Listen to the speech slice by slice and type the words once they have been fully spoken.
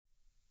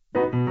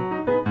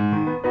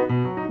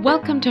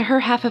Welcome to Her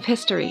Half of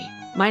History.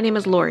 My name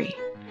is Lori.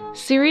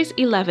 Series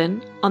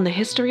 11 on the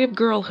history of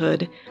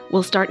girlhood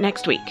will start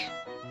next week.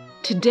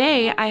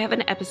 Today, I have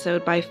an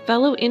episode by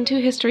fellow Into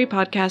History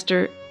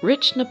podcaster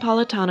Rich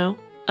Napolitano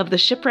of the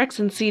Shipwrecks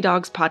and Sea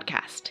Dogs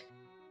podcast.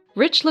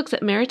 Rich looks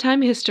at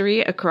maritime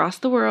history across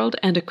the world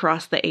and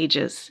across the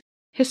ages.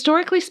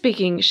 Historically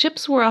speaking,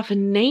 ships were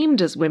often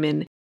named as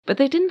women, but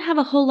they didn't have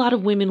a whole lot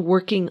of women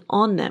working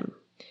on them.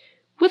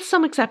 With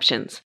some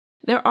exceptions,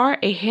 there are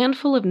a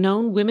handful of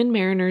known women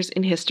mariners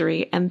in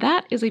history, and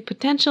that is a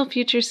potential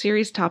future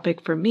series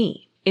topic for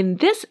me. In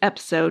this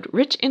episode,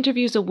 Rich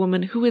interviews a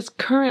woman who is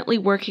currently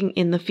working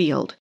in the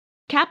field,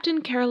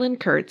 Captain Carolyn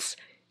Kurtz,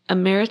 a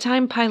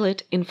maritime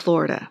pilot in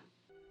Florida.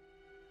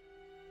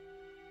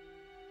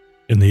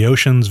 In the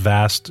ocean's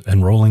vast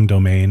and rolling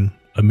domain,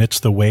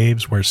 amidst the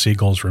waves where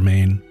seagulls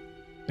remain,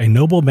 a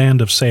noble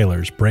band of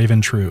sailors brave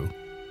and true,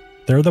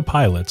 they're the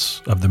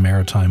pilots of the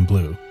maritime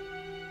blue.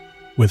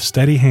 With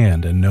steady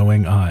hand and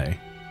knowing eye,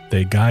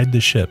 they guide the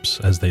ships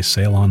as they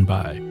sail on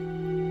by.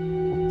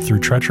 Through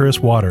treacherous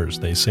waters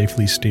they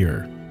safely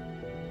steer,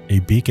 a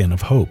beacon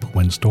of hope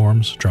when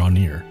storms draw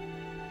near.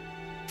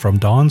 From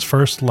dawn's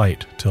first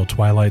light till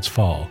twilight's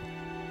fall,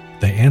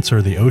 they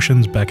answer the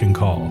ocean's beck and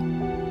call,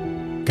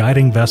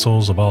 guiding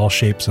vessels of all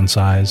shapes and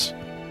size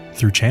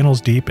through channels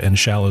deep and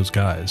shallow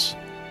skies.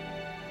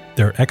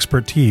 Their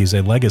expertise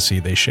a legacy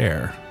they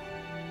share,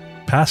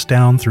 passed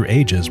down through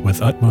ages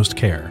with utmost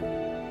care.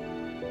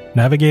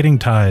 Navigating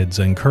tides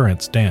and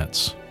currents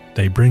dance,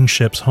 they bring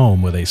ships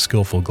home with a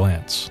skillful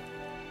glance.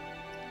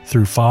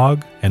 Through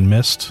fog and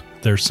mist,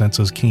 their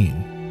senses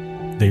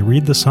keen, they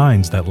read the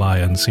signs that lie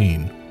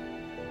unseen.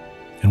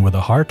 And with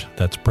a heart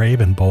that's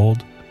brave and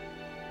bold,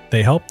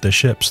 they help the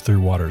ships through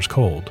waters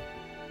cold.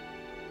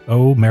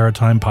 O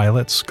maritime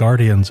pilots,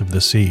 guardians of the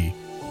sea,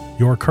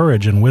 your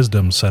courage and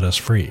wisdom set us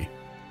free.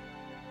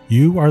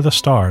 You are the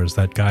stars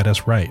that guide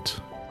us right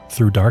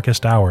through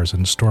darkest hours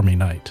and stormy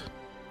night.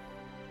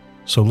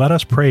 So let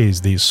us praise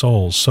these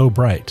souls so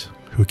bright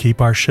who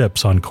keep our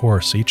ships on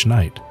course each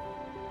night.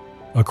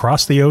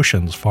 Across the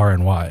oceans far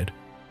and wide,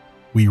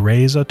 we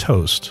raise a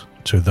toast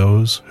to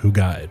those who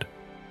guide.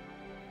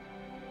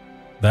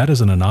 That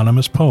is an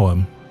anonymous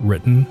poem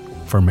written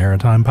for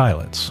maritime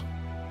pilots.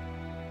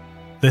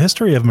 The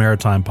history of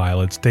maritime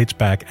pilots dates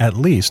back at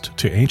least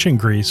to ancient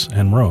Greece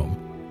and Rome.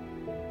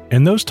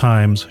 In those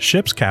times,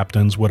 ship's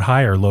captains would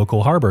hire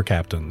local harbor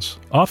captains,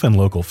 often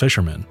local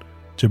fishermen,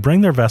 to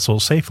bring their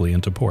vessels safely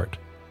into port.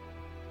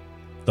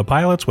 The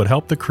pilots would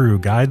help the crew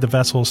guide the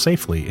vessels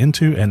safely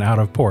into and out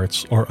of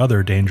ports or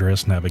other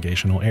dangerous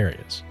navigational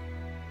areas.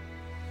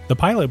 The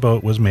pilot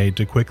boat was made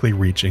to quickly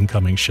reach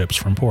incoming ships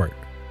from port.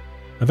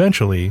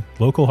 Eventually,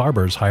 local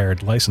harbors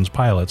hired licensed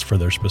pilots for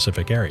their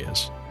specific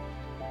areas.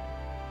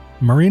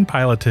 Marine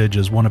pilotage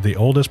is one of the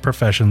oldest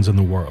professions in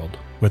the world,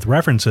 with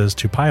references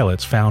to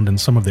pilots found in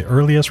some of the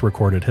earliest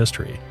recorded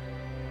history.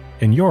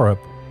 In Europe,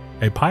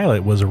 a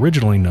pilot was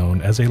originally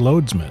known as a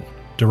loadsman,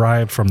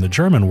 derived from the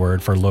German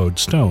word for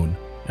lodestone,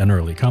 an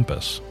early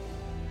compass.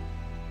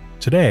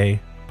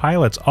 Today,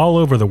 pilots all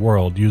over the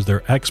world use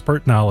their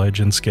expert knowledge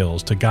and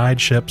skills to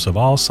guide ships of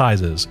all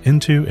sizes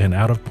into and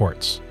out of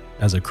ports,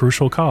 as a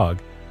crucial cog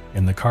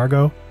in the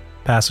cargo,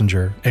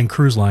 passenger, and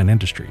cruise line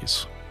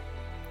industries.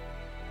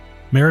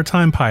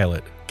 Maritime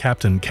pilot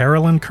Captain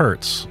Carolyn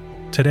Kurtz,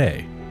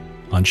 today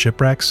on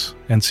Shipwrecks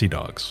and Sea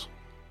Dogs.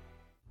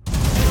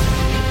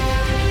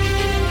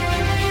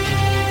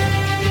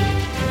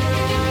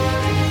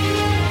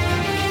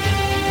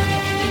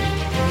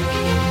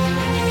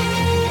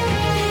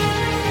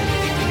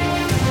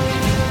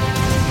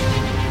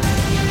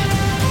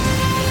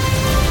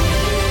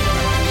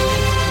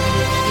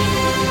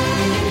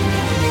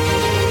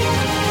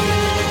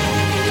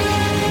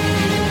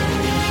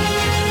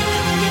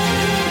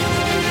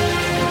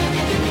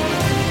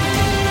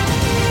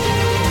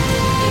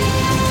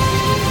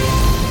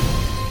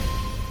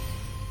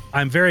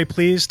 I'm very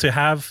pleased to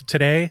have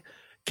today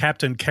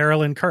Captain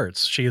Carolyn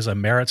Kurtz. She is a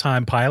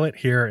maritime pilot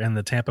here in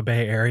the Tampa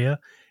Bay area,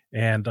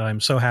 and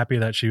I'm so happy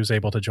that she was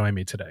able to join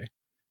me today.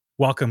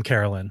 Welcome,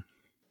 Carolyn.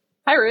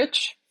 Hi,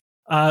 Rich.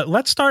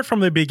 Let's start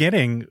from the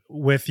beginning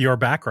with your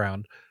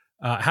background.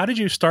 How did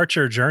you start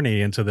your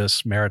journey into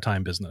this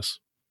maritime business?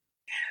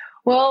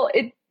 Well,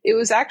 it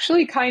was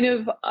actually kind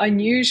of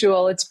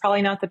unusual. It's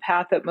probably not the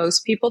path that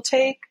most people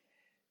take.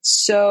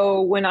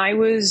 So when I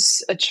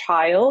was a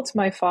child,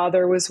 my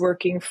father was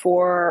working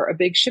for a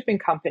big shipping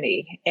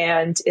company.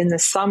 And in the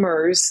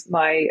summers,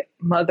 my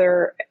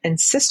mother and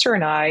sister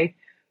and I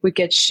would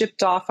get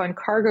shipped off on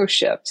cargo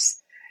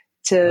ships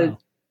to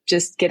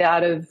just get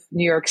out of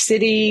New York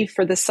City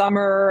for the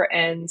summer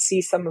and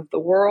see some of the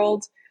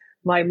world.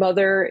 My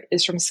mother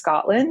is from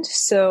Scotland.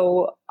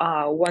 So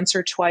once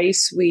or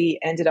twice we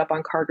ended up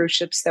on cargo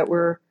ships that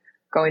were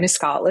going to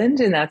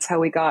Scotland. And that's how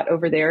we got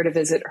over there to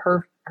visit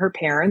her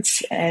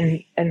parents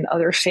and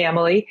other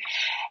family.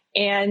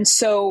 And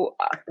so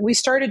we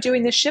started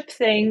doing the ship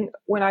thing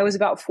when I was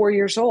about 4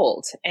 years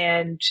old.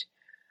 And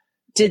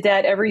did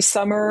that every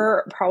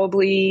summer,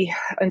 probably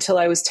until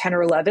I was 10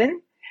 or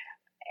 11.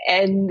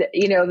 And,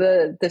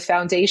 the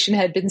foundation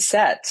had been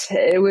set.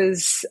 It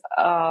was,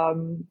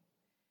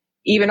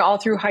 even all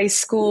through high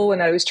school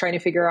when I was trying to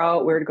figure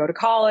out where to go to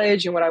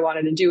college and what I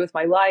wanted to do with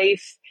my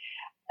life.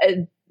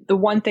 The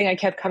one thing I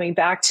kept coming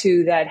back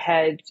to that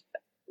had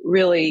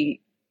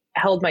really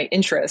held my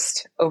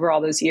interest over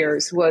all those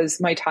years was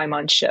my time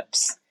on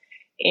ships.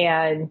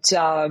 And,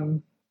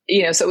 so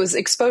it was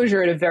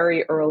exposure at a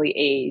very early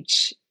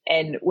age.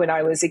 And when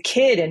I was a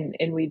kid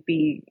and we'd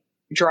be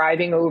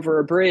driving over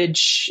a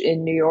bridge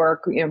in New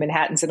York,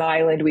 Manhattan's an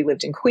island, we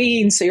lived in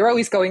Queens. So you're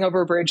always going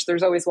over a bridge.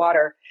 There's always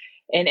water.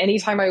 And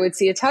anytime I would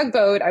see a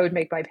tugboat, I would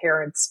make my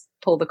parents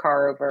pull the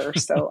car over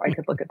so I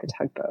could look at the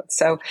tugboat.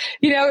 So,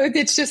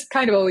 it's just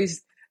kind of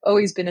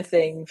always been a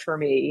thing for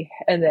me.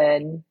 And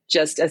then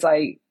just as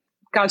I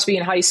got to be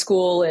in high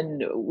school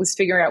and was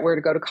figuring out where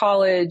to go to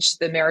college,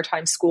 the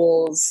maritime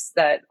schools,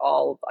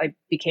 I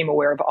became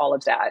aware of all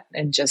of that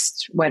and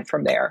just went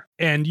from there.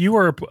 And you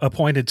were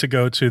appointed to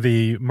go to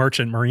the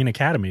Merchant Marine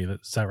Academy.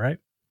 Is that right?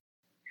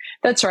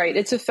 That's right.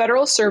 It's a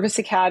federal service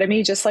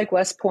academy, just like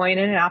West Point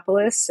and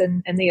Annapolis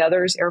and the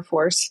others, Air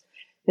Force,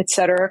 et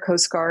cetera,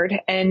 Coast Guard.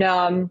 And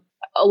a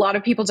lot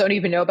of people don't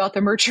even know about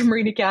the Merchant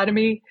Marine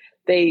Academy.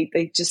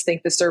 They just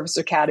think the service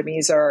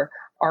academies are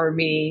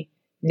Army,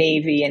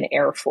 Navy, and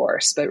Air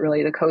Force. But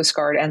really, the Coast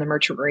Guard and the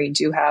Merchant Marine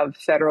do have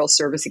federal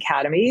service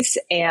academies.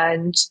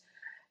 And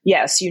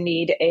yes, you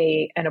need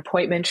an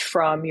appointment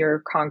from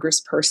your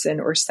congressperson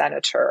or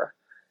senator.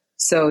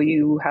 So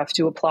you have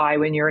to apply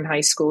when you're in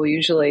high school,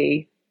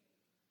 usually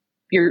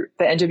the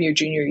end of your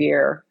junior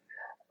year,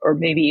 or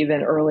maybe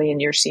even early in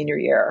your senior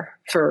year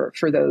for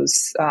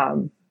those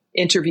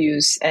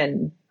interviews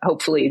and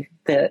hopefully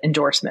the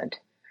endorsement.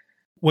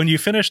 When you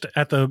finished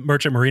at the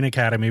Merchant Marine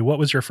Academy, what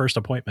was your first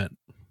appointment?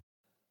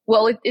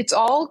 Well,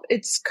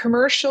 it's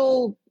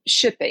commercial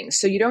shipping.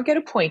 So you don't get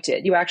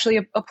appointed. You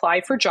actually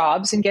apply for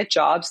jobs and get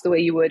jobs the way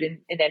you would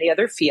in any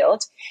other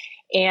field.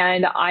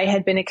 And I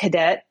had been a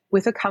cadet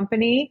with a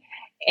company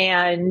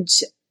and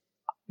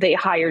they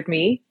hired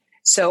me.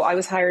 So I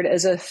was hired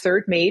as a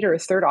third mate or a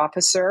third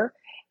officer.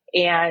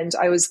 And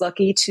I was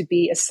lucky to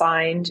be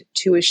assigned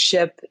to a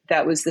ship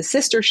that was the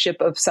sister ship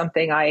of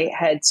something I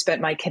had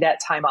spent my cadet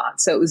time on.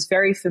 So it was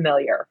very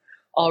familiar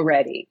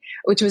already,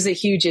 which was a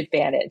huge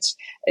advantage.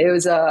 It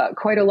was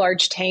quite a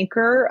large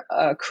tanker,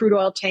 a crude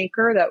oil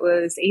tanker that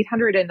was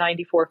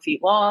 894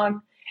 feet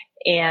long.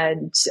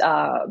 And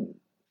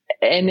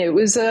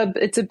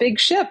it's a big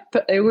ship.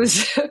 It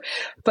was,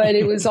 but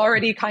it was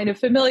already kind of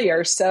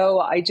familiar. So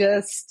I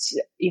just,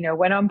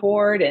 went on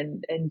board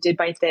and did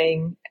my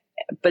thing.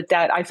 But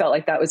that I felt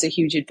like that was a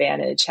huge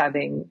advantage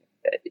having,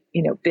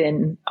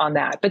 been on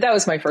that. But that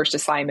was my first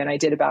assignment. I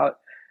did about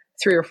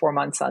 3 or 4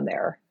 months on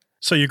there.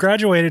 So you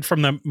graduated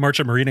from the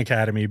Merchant Marine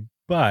Academy,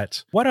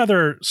 but what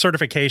other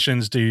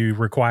certifications do you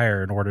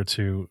require in order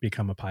to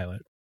become a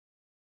pilot?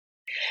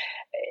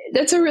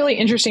 That's a really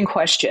interesting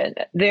question.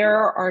 There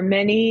are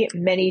many,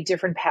 many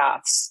different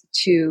paths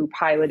to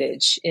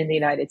pilotage in the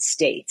United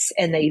States,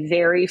 and they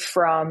vary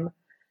from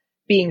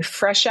being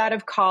fresh out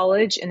of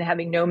college and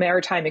having no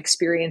maritime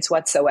experience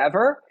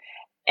whatsoever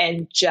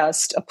and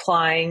just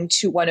applying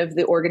to one of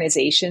the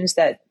organizations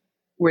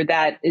where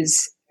that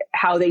is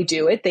how they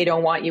do it. They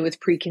don't want you with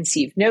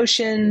preconceived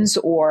notions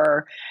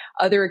or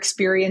other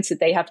experience that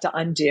they have to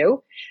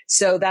undo.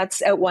 So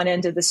that's at one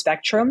end of the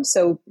spectrum.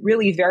 So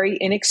really very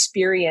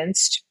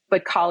inexperienced,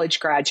 but college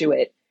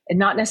graduate, and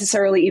not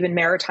necessarily even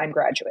maritime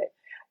graduate,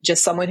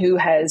 just someone who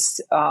has,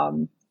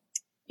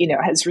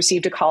 has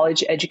received a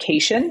college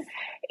education,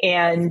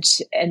 and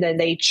then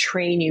they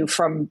train you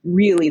from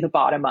really the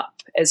bottom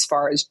up as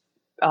far as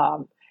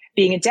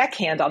being a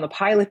deckhand on the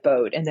pilot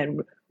boat and then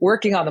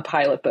working on the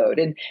pilot boat.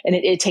 And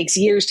it takes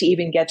years to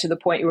even get to the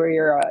point where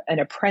you're an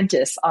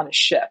apprentice on a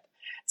ship.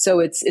 So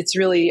it's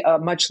really a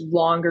much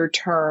longer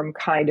term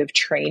kind of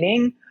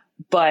training,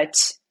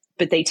 but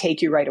they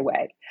take you right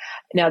away.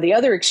 Now, the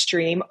other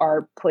extreme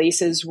are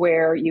places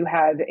where you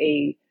have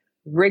a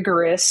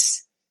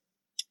rigorous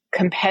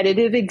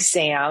competitive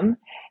exam,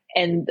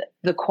 and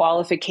the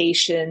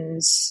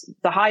qualifications,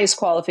 the highest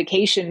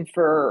qualification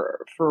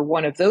for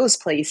one of those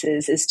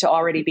places is to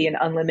already be an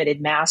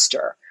unlimited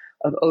master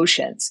of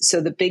oceans.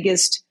 So the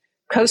biggest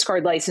Coast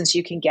Guard license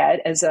you can get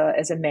as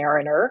a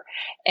mariner,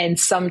 and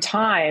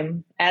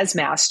sometime as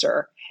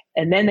master.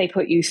 And then they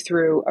put you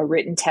through a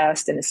written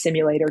test and a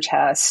simulator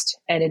test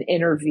and an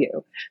interview.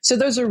 So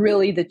those are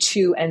really the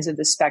two ends of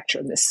the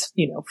spectrum, this,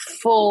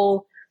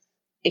 full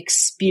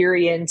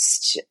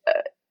experienced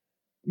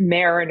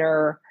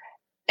mariner,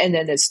 and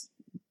then this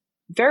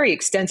very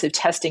extensive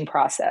testing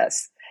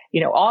process,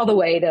 all the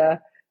way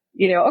to,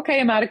 okay,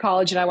 I'm out of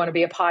college and I want to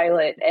be a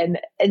pilot, and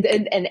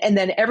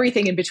then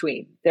everything in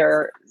between. There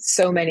are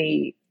so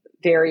many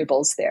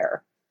variables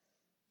there.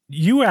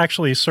 You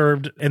actually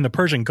served in the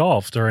Persian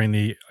Gulf during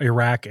the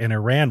Iraq and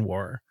Iran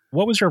war.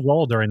 What was your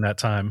role during that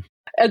time?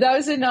 That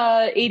was in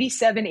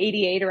 87,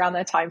 88, around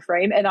that time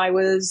frame. And I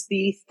was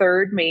the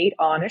third mate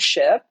on a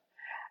ship.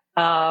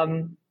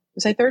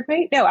 Was I third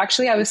mate? No,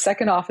 actually, I was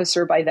second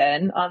officer by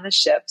then on the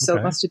ship. So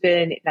it must have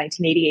been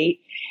 1988.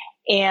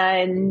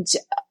 And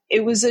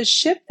it was a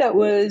ship that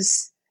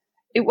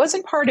it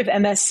wasn't part of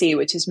MSC,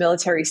 which is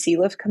Military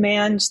Sealift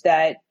Command,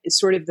 that is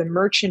sort of the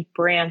merchant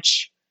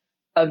branch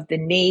of the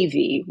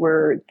Navy,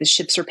 where the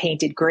ships are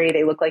painted gray.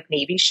 They look like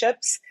Navy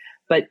ships,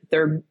 but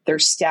they're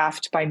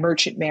staffed by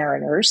merchant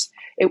mariners.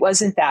 It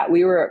wasn't that.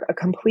 We were a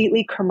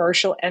completely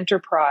commercial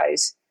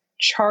enterprise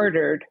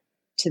chartered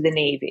to the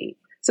Navy.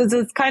 So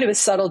it's kind of a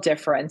subtle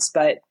difference,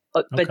 but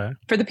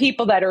for the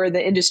people that are in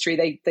the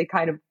industry,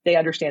 they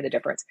understand the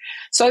difference.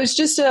 So I was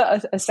just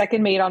a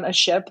second mate on a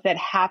ship that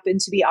happened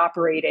to be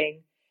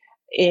operating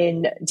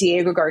in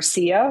Diego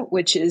Garcia,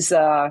 which is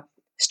a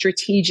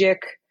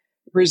strategic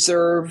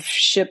reserve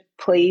ship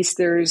place.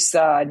 There's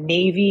a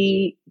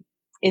Navy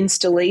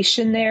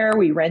installation there.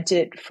 We rent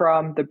it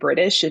from the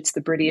British. It's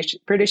the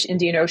British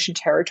Indian Ocean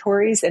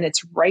territories, and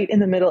it's right in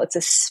the middle. It's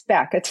a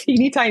speck, a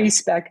teeny tiny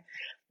speck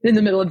in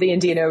the middle of the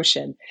Indian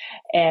Ocean.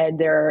 And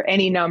there are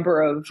any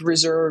number of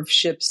reserve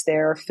ships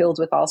there filled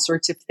with all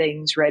sorts of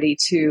things ready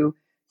to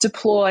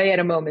deploy at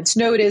a moment's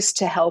notice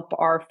to help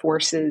our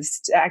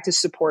forces, to act as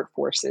support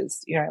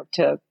forces,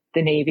 to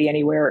the Navy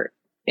anywhere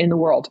in the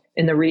world,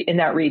 in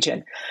that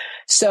region.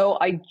 So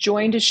I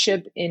joined a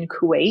ship in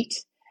Kuwait,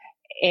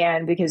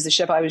 and because the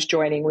ship I was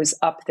joining was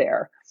up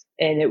there,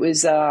 and it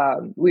was,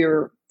 we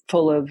were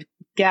full of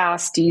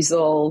gas,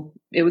 diesel.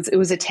 It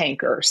was a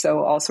tanker.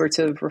 So all sorts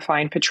of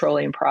refined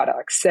petroleum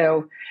products.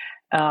 So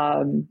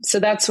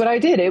that's what I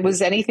did. It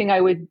was anything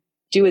I would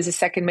do as a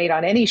second mate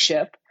on any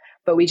ship,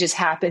 but we just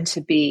happened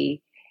to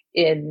be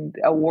in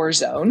a war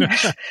zone.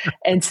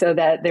 And so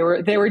that there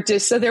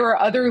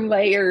were other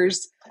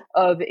layers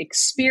of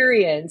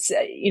experience.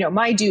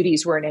 My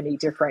duties weren't any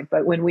different,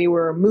 but when we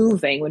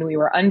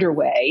were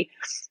underway,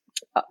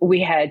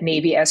 we had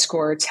Navy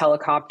escorts,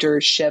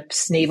 helicopters,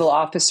 ships, naval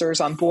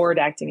officers on board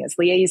acting as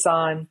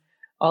liaison,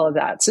 all of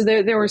that. So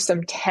there were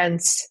some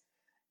tense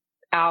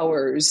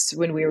hours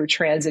when we were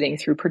transiting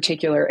through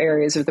particular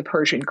areas of the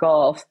Persian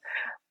Gulf.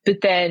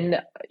 But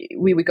then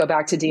we would go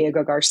back to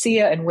Diego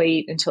Garcia and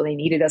wait until they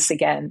needed us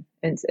again.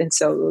 And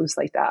so it was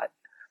like that.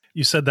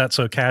 You said that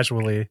so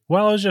casually.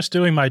 Well, I was just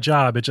doing my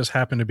job. It just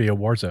happened to be a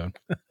war zone.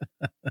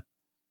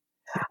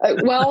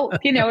 Well,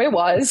 it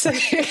was.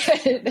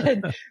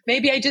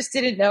 Maybe I just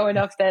didn't know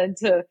enough then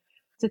to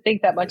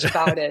think that much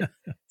about it.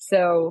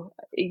 So,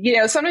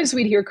 sometimes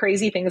we'd hear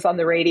crazy things on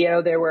the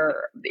radio.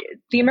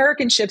 The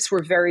American ships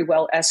were very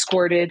well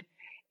escorted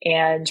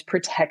and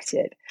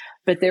protected,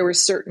 but there were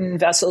certain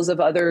vessels of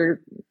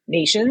other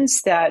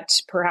nations that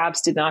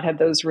perhaps did not have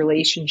those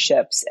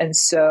relationships. And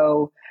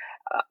so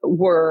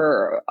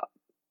were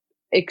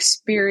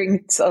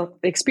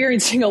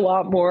experiencing a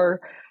lot more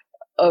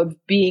of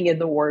being in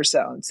the war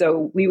zone.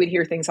 So we would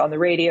hear things on the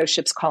radio,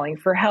 ships calling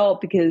for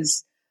help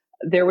because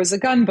there was a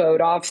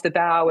gunboat off the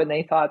bow and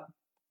they thought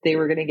they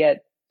were going to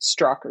get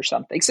struck or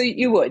something. So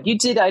you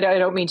did. I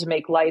don't mean to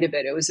make light of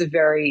it. It was a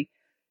very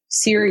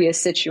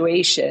serious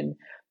situation,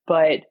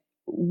 but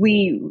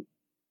we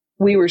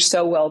were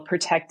so well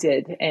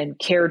protected and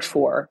cared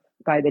for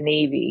by the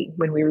Navy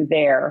when we were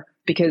there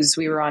because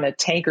we were on a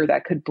tanker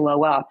that could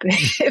blow up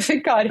if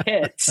it got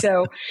hit.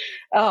 So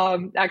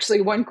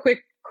actually one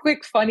quick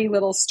funny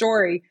little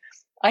story.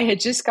 I had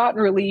just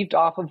gotten relieved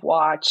off of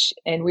watch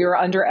and we were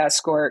under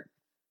escort.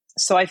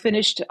 So I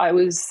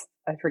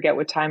forget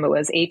what time it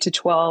was, 8 to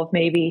 12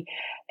 maybe.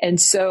 And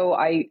so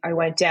I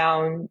went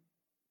down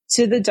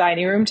to the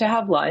dining room to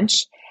have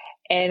lunch,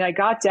 and I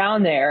got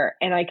down there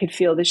and I could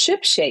feel the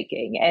ship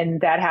shaking.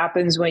 And that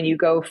happens when you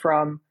go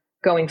from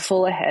going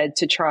full ahead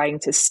to trying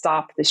to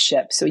stop the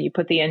ship. So you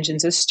put the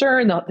engines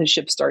astern, the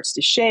ship starts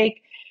to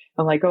shake.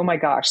 I'm like, oh my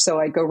gosh. So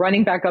I go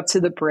running back up to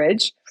the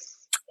bridge,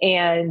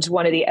 and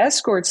one of the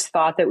escorts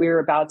thought that we were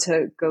about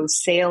to go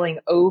sailing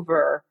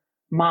over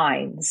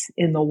mines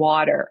in the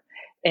water.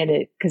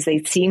 And because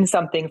they'd seen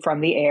something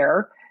from the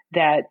air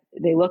that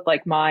they looked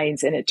like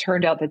mines, and it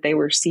turned out that they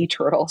were sea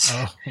turtles.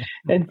 Oh.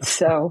 And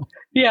so,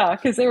 yeah,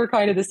 because they were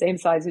kind of the same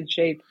size and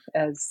shape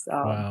as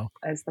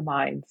the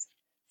mines.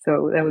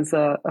 So that was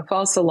a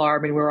false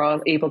alarm, and we were all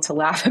able to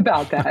laugh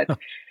about that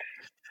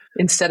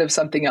instead of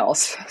something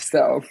else.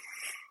 So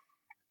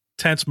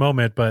tense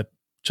moment, but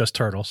just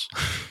turtles.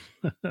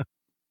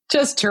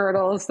 Just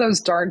turtles, those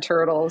darn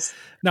turtles.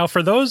 Now,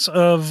 for those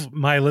of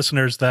my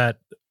listeners that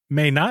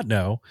may not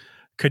know,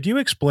 could you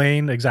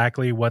explain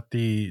exactly what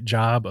the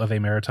job of a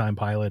maritime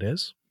pilot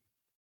is?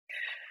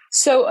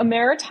 So a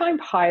maritime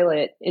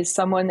pilot is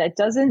someone that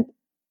doesn't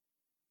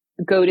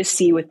go to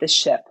sea with the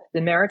ship.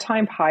 The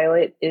maritime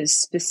pilot is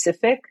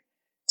specific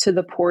to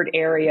the port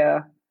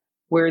area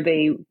where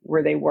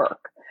they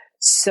work.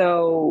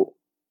 So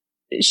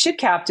ship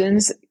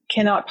captains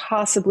cannot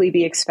possibly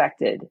be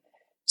expected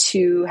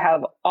to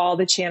have all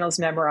the channels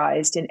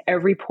memorized in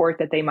every port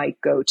that they might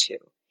go to.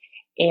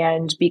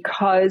 And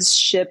because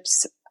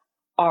ships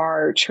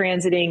are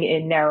transiting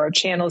in narrow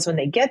channels when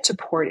they get to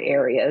port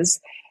areas,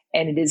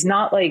 and it is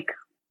not like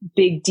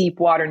big deep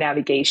water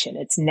navigation,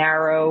 it's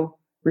narrow,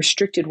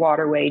 restricted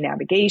waterway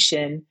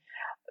navigation,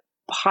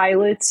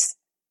 pilots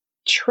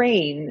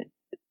train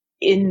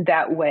in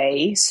that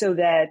way so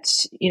that,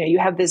 you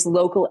have this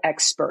local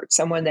expert,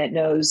 someone that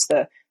knows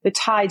the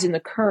tides and the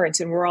currents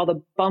and where all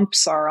the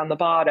bumps are on the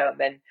bottom,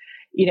 and,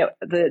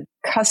 the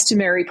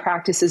customary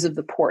practices of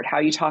the port, how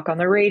you talk on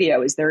the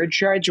radio. Is there a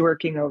dredge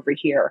working over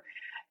here?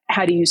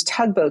 How to use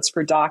tugboats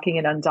for docking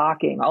and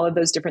undocking, all of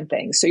those different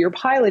things. So your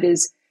pilot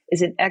is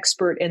an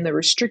expert in the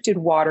restricted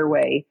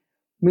waterway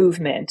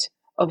movement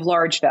of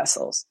large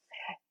vessels.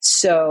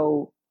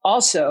 So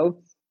also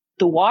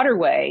the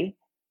waterway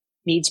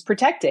needs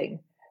protecting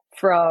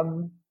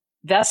from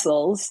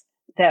vessels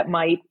that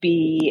might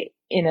be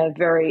in a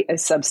very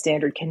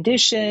substandard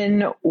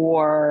condition,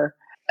 or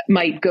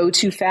might go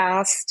too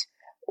fast,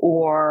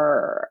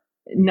 or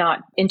not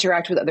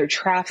interact with other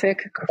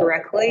traffic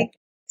correctly.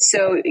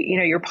 So,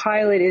 your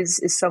pilot is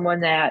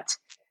someone that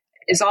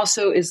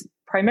is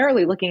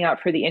primarily looking out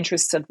for the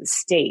interests of the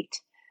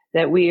state,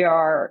 that we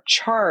are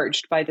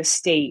charged by the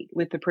state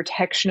with the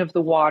protection of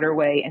the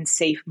waterway and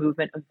safe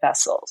movement of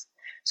vessels.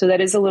 So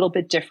that is a little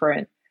bit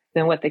different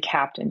than what the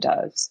captain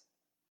does.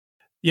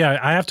 Yeah,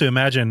 I have to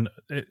imagine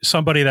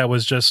somebody that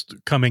was just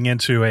coming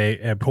into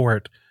a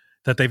port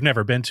that they've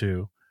never been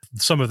to.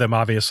 Some of them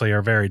obviously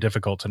are very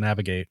difficult to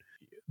navigate.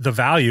 The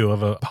value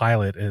of a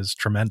pilot is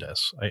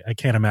tremendous. I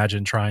can't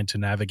imagine trying to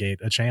navigate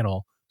a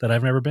channel that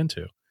I've never been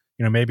to.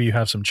 Maybe you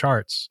have some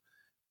charts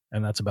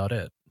and that's about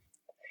it.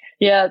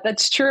 Yeah,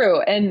 that's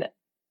true. And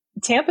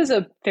Tampa's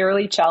a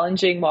fairly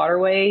challenging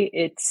waterway.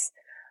 It's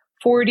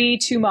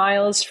 42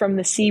 miles from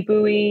the sea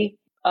buoy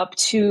up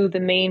to the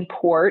main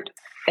port.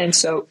 And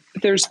so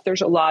there's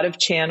a lot of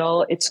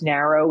channel. It's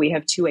narrow. We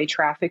have two-way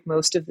traffic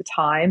most of the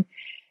time.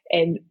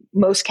 And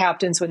most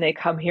captains, when they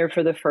come here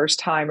for the first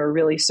time, are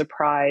really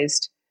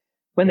surprised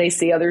when they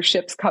see other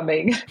ships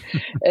coming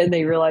and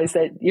they realize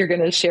that you're going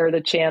to share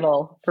the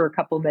channel for a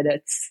couple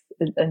minutes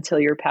until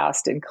you're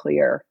past and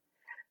clear.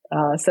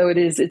 So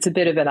it's a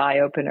bit of an eye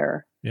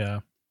opener. Yeah.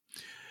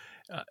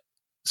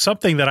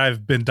 Something that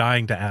I've been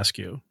dying to ask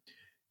you,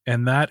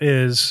 and that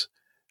is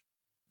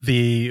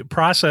the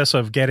process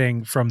of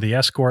getting from the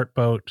escort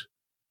boat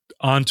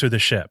onto the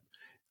ship,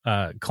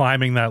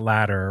 climbing that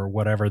ladder or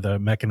whatever the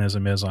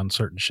mechanism is on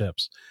certain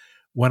ships.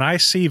 When I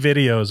see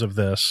videos of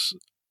this,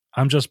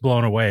 I'm just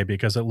blown away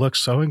because it looks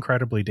so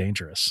incredibly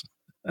dangerous.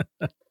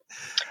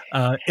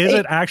 Is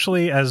it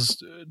actually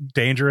as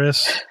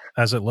dangerous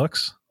as it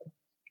looks?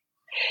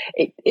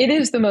 It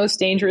is the most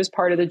dangerous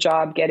part of the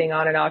job, getting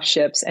on and off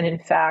ships. And in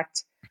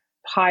fact,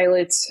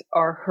 pilots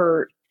are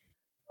hurt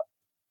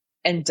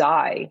and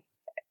die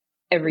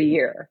every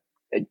year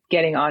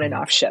getting on and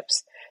off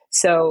ships.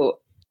 So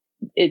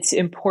it's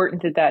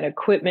important that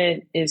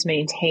equipment is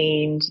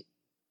maintained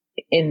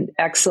in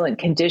excellent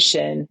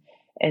condition.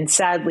 And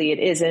sadly, it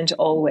isn't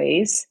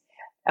always.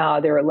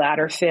 There are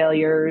ladder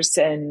failures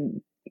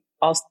and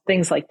all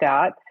things like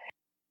that.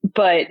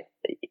 But,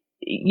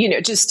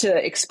 just to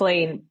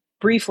explain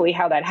briefly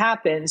how that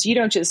happens, you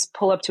don't just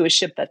pull up to a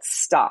ship that's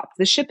stopped.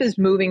 The ship is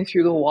moving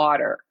through the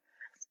water,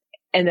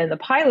 and then the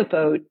pilot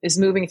boat is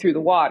moving through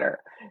the water.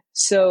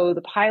 So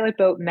the pilot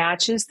boat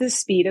matches the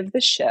speed of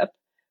the ship,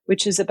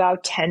 which is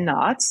about 10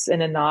 knots,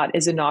 and a knot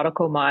is a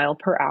nautical mile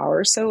per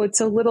hour. So it's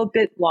a little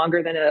bit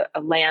longer than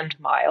a land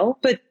mile,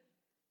 but,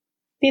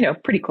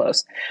 pretty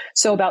close.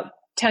 So about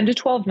 10 to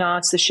 12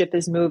 knots, the ship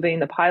is moving.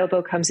 The pilot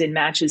boat comes in,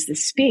 matches the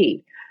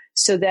speed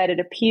so that it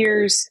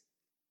appears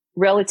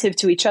relative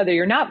to each other,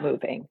 you're not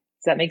moving.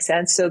 Does that make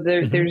sense? So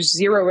there's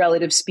zero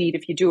relative speed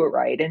if you do it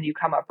right, and you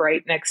come up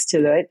right next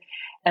to it,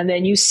 and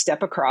then you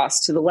step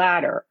across to the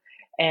ladder.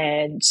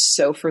 And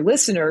so for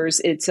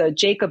listeners, it's a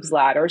Jacob's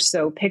ladder.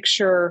 So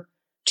picture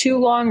two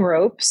long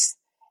ropes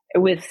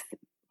with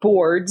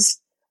boards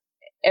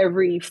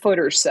every foot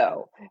or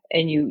so,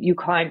 and you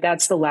climb.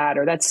 That's the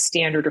ladder. That's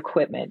standard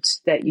equipment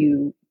that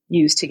you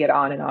use to get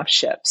on and off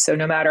ships. So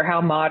no matter how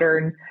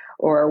modern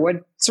or what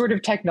sort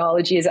of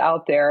technology is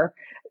out there,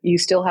 you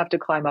still have to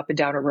climb up and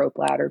down a rope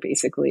ladder,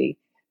 basically,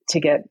 to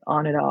get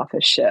on and off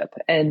a ship.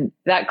 And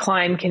that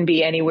climb can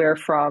be anywhere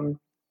from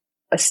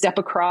a step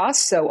across,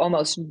 so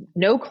almost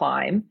no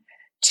climb,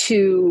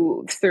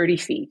 to 30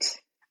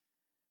 feet.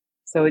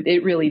 So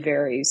it really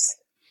varies.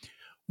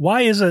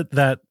 Why is it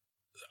that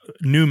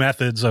new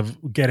methods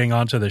of getting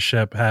onto the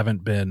ship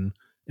haven't been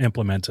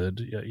implemented?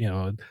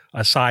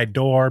 A side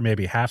door,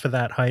 maybe half of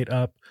that height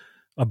up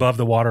above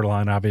the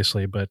waterline,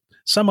 obviously, but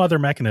some other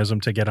mechanism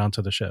to get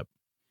onto the ship.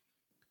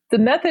 The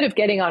method of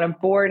getting on a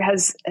board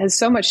has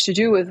so much to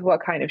do with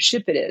what kind of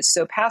ship it is.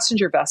 So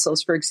passenger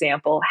vessels, for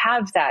example,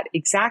 have that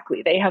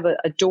exactly. They have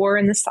a door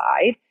in the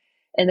side,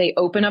 and they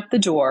open up the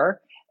door,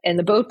 and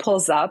the boat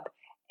pulls up,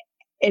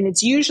 and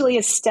it's usually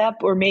a step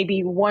or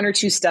maybe one or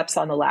two steps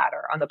on the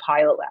ladder, on the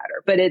pilot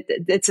ladder. But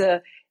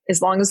as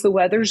long as the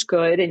weather's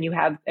good and you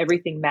have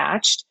everything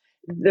matched,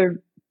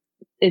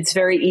 it's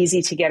very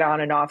easy to get on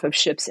and off of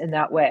ships in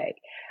that way.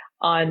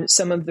 On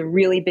some of the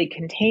really big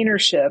container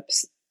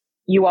ships,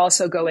 you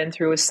also go in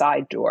through a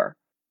side door.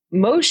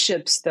 Most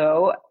ships,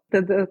 though,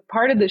 the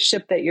part of the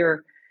ship that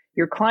you're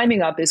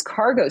climbing up is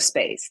cargo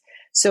space.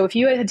 So if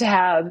you had to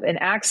have an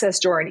access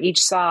door on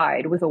each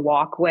side with a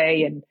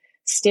walkway and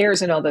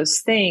stairs and all those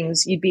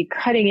things, you'd be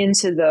cutting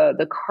into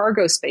the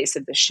cargo space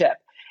of the ship.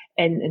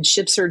 And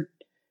ships are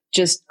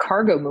just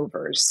cargo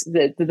movers.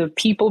 The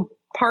people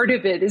part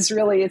of it is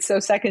really, it's so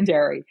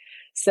secondary.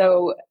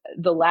 So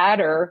the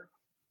ladder,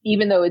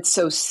 even though it's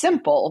so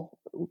simple,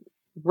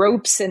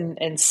 ropes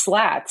and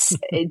slats,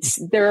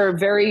 there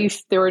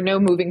are no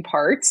moving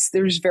parts.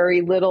 There's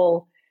very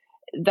little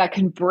that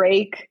can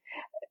break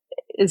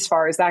as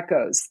far as that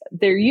goes.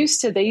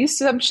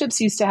 Some ships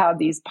used to have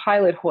these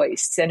pilot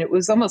hoists, and it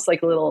was almost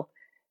like a little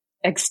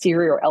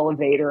exterior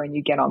elevator, and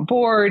you get on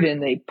board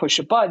and they push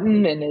a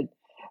button and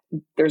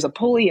there's a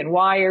pulley and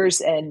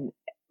wires. And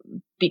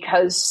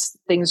because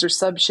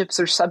ships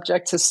are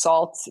subject to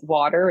salt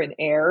water and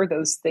air,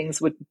 those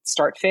things would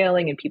start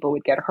failing and people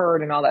would get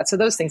hurt and all that. So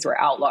those things were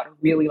outlawed a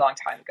really long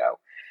time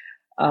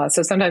ago.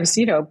 So sometimes,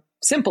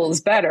 simple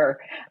is better.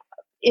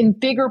 In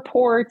bigger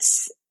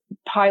ports,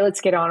 pilots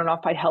get on and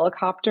off by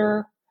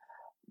helicopter,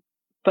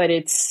 but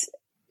it's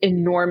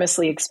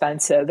enormously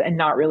expensive and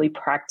not really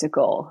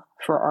practical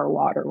for our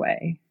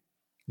waterway.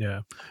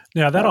 Yeah.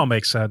 Yeah, that all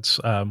makes sense,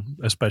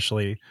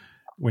 especially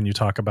when you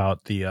talk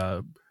about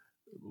the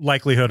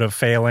likelihood of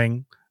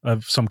failing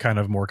of some kind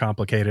of more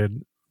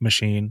complicated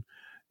machine.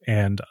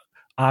 And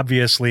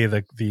obviously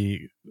the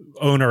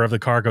owner of the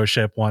cargo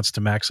ship wants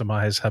to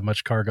maximize how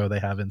much cargo they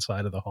have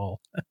inside of the hull.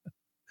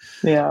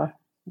 Yeah.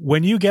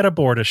 When you get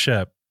aboard a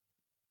ship,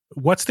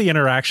 what's the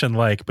interaction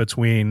like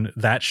between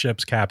that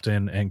ship's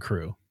captain and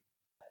crew?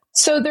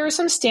 So there are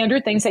some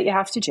standard things that you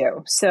have to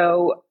do.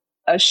 So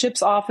a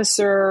ship's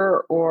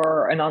officer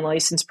or an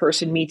unlicensed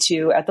person meets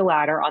you at the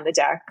ladder on the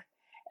deck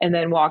and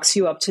then walks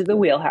you up to the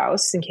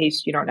wheelhouse in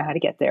case you don't know how to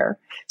get there.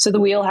 So the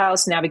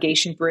wheelhouse,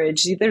 navigation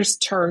bridge, there's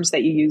terms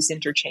that you use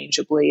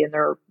interchangeably, and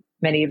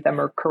many of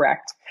them are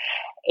correct.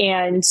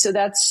 And so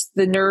that's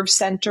the nerve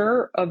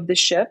center of the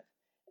ship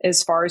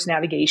as far as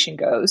navigation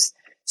goes.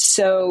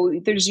 So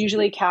there's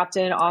usually a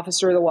captain,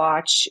 officer of the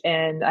watch,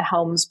 and a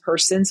helms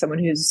person, someone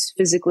who's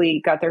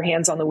physically got their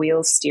hands on the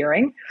wheels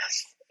steering.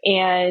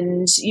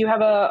 And you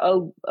have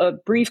a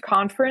brief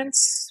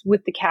conference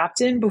with the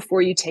captain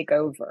before you take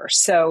over.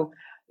 So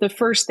the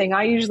first thing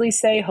I usually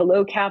say,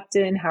 hello,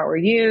 Captain, how are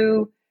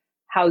you?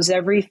 How's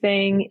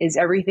everything? Is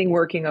everything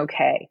working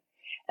okay?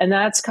 And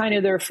that's kind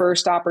of their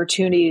first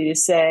opportunity to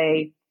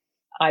say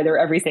either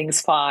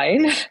everything's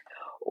fine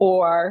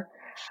or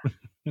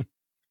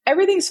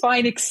everything's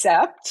fine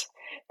except,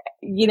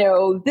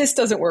 this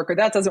doesn't work or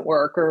that doesn't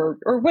work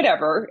or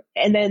whatever.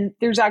 And then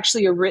there's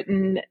actually a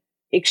written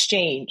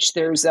exchange.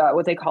 There's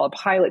what they call a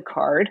pilot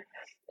card.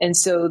 And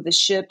so the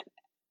ship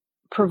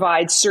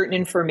provides certain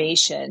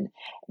information.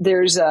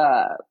 There's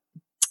a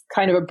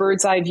kind of a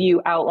bird's eye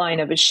view outline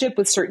of a ship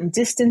with certain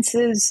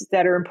distances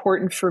that are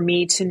important for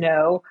me to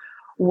know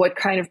what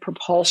kind of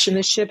propulsion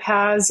the ship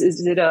has.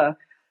 Is it a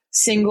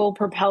single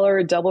propeller,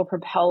 a double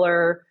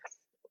propeller?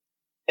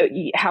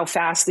 How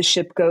fast the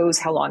ship goes,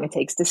 how long it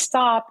takes to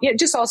stop,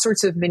 just all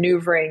sorts of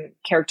maneuvering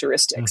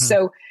characteristics. Mm-hmm.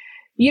 So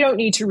you don't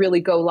need to really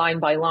go line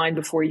by line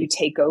before you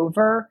take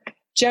over.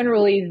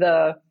 Generally,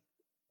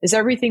 is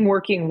everything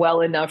working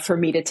well enough for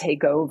me to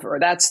take over?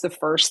 That's the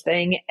first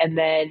thing. And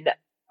then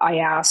I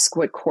ask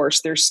what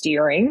course they're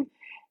steering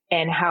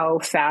and how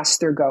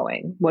fast they're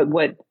going.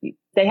 What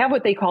they have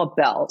what they call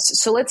bells.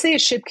 So let's say a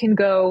ship can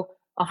go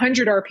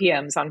 100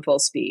 RPMs on full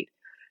speed.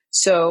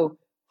 So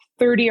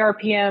 30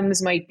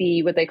 RPMs might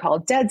be what they call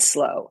dead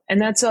slow. And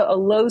that's a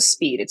low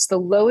speed. It's the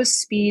lowest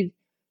speed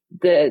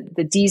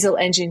the diesel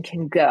engine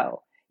can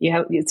go.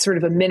 It's sort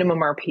of a minimum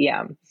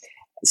RPM.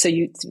 So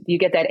you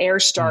get that air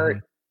start,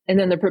 mm-hmm. and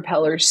then the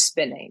propeller's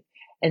spinning.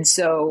 And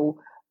so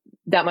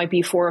that might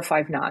be 4 or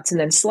 5 knots.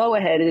 And then slow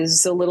ahead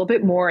is a little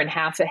bit more and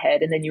half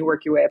ahead. And then you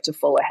work your way up to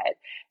full ahead.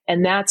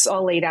 And that's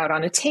all laid out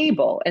on a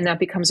table. And that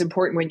becomes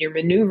important when you're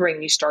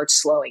maneuvering, you start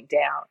slowing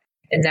down.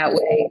 And that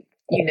way,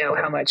 you know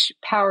how much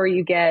power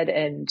you get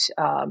and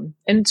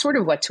sort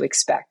of what to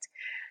expect.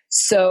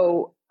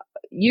 So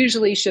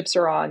usually ships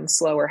are on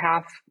slower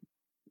half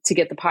to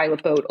get the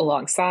pilot boat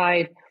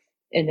alongside.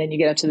 And then you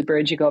get up to the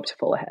bridge, you go up to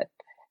full ahead.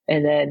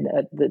 And then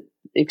the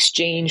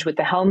exchange with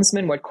the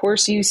helmsman, what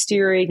course are you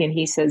steering? And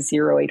he says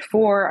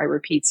 084. I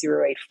repeat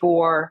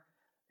 084.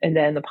 And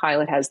then the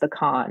pilot has the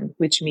con,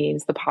 which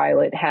means the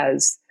pilot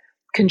has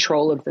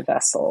control of the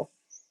vessel.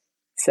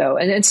 So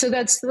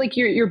that's like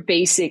your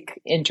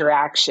basic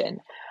interaction.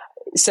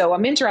 So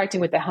I'm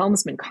interacting with the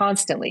helmsman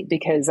constantly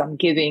because I'm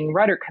giving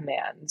rudder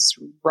commands,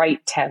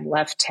 right 10,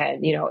 left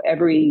 10,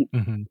 every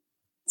mm-hmm.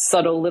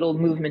 subtle little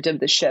movement of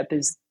the ship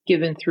is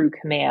given through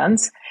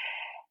commands.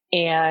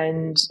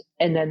 And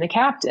then the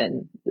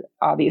captain,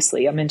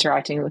 obviously I'm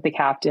interacting with the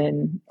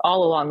captain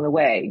all along the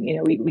way.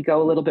 We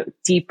go a little bit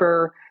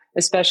deeper,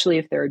 especially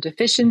if there are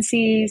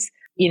deficiencies,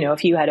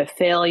 if you had a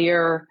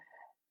failure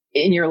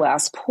in your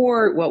last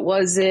port, what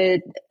was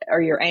it?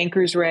 Are your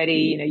anchors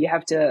ready?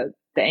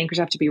 The anchors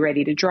have to be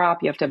ready to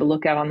drop. You have to have a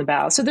lookout on the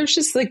bow. So there's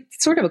just like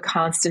sort of a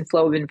constant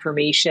flow of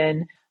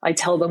information. I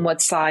tell them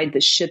what side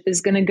the ship is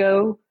going to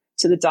go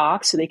to the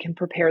dock so they can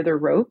prepare their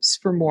ropes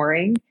for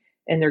mooring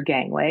and their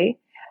gangway.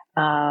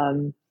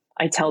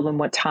 I tell them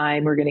what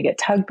time we're going to get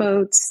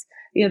tugboats.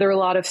 There are a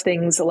lot of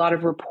things, a lot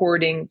of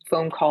reporting,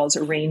 phone calls,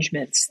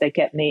 arrangements that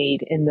get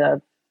made in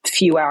the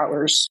few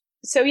hours.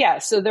 So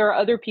there are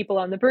other people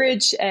on the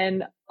bridge,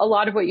 and a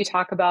lot of what you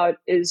talk about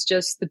is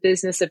just the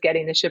business of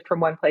getting the ship from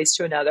one place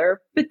to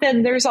another. But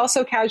then there's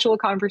also casual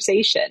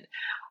conversation.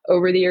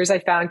 Over the years, I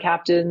found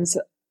captains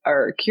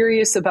are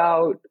curious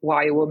about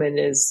why a woman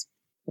is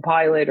a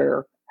pilot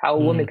or how a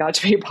woman got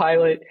to be a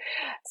pilot.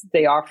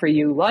 They offer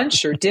you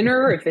lunch or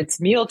dinner if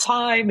it's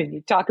mealtime, and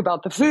you talk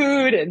about the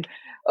food and,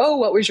 oh,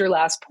 what was your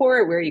last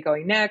port? Where are you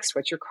going next?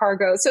 What's your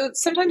cargo? So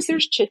sometimes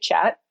there's chit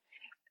chat.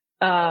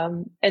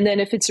 And then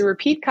if it's a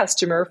repeat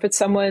customer, if it's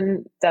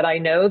someone that I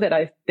know that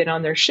I've been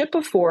on their ship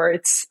before,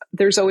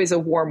 there's always a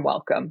warm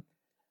welcome.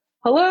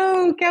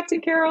 Hello,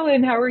 Captain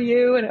Carolyn, how are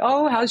you? And,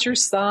 oh, how's your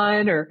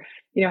son? Or,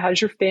 how's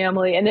your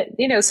family?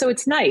 And so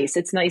it's nice.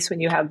 It's nice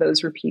when you have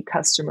those repeat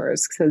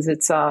customers, because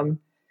it's,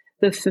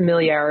 the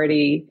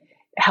familiarity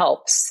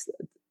helps.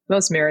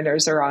 Most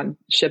mariners are on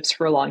ships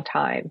for a long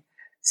time.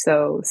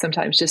 So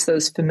sometimes just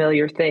those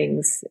familiar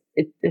things,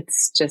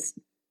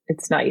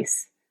 it's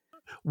nice.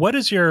 What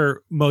is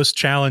your most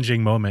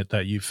challenging moment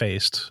that you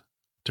faced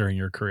during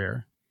your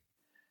career?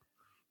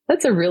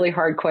 That's a really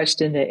hard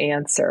question to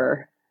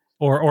answer.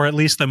 Or at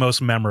least the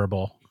most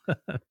memorable.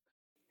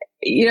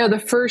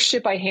 The first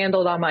ship I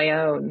handled on my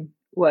own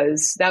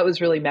was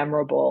really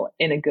memorable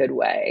in a good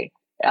way.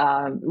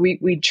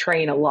 We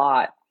train a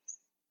lot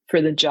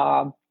for the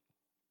job,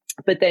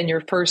 but then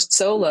your first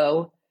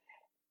solo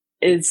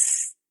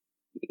is,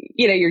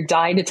 you're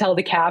dying to tell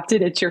the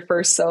captain it's your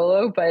first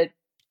solo, but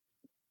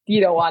you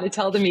don't want to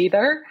tell them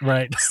either.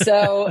 Right.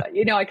 So,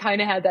 I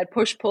kind of had that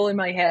push-pull in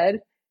my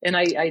head, and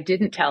I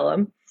didn't tell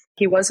him.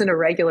 He wasn't a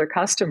regular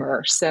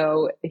customer.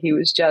 So he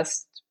was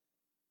just,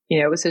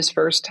 it was his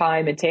first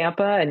time in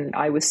Tampa, and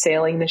I was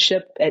sailing the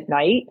ship at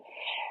night.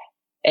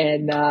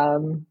 And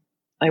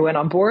I went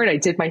on board, I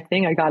did my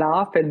thing, I got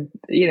off, and,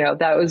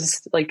 that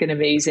was like an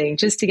amazing,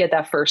 just to get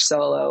that first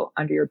solo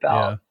under your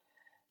belt.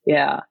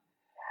 Yeah.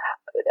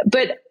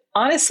 But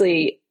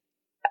honestly,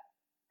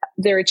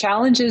 there are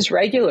challenges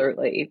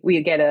regularly.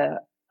 We get a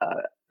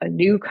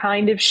new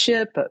kind of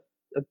ship,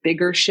 a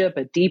bigger ship,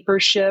 a deeper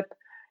ship.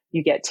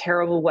 You get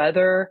terrible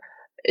weather.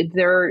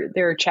 There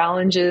are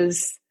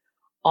challenges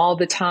all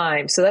the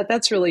time. So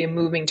that's really a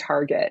moving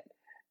target.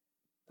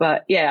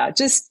 But yeah,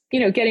 just,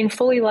 getting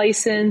fully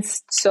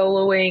licensed,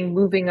 soloing,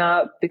 moving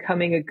up,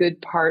 becoming a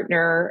good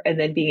partner, and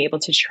then being able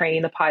to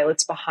train the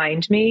pilots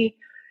behind me.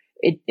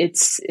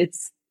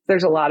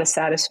 There's a lot of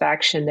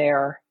satisfaction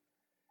there,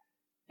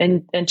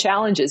 and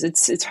challenges.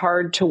 It's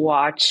hard to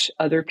watch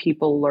other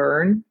people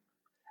learn.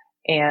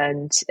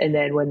 And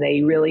then when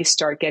they really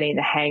start getting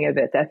the hang of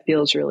it, that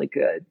feels really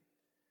good.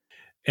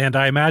 And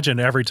I imagine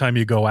every time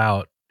you go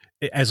out,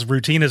 as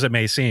routine as it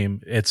may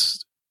seem,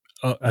 it's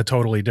a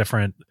totally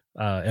different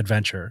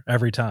adventure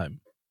every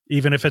time,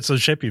 even if it's a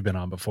ship you've been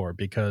on before,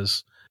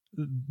 because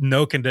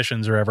no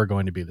conditions are ever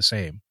going to be the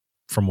same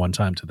from one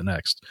time to the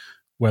next,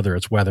 whether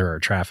it's weather or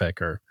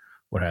traffic or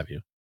what have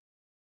you.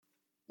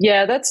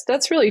 Yeah,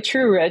 that's really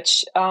true,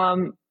 Rich.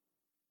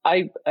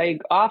 I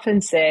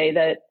often say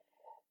that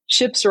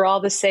ships are all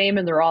the same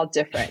and they're all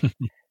different.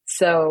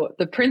 So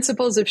the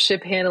principles of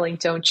ship handling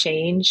don't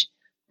change,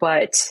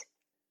 but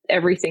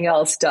everything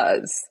else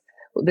does.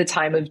 The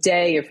time of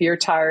day, if you're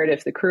tired,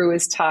 if the crew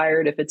is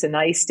tired, if it's a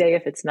nice day,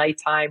 if it's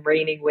nighttime,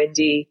 raining,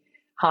 windy,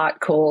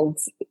 hot, cold,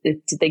 did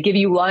they give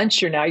you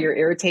lunch, or now you're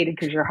irritated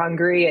because you're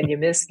hungry and you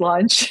missed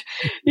lunch?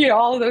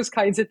 All of those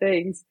kinds of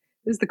things.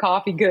 Is the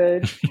coffee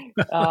good?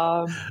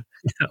 So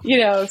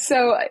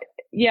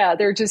yeah,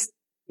 there are just,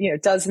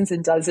 dozens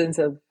and dozens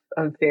of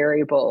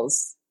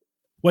variables.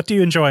 What do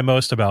you enjoy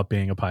most about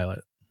being a pilot?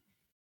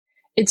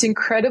 It's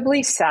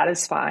incredibly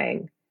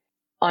satisfying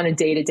on a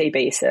day-to-day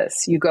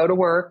basis. You go to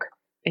work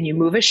and you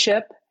move a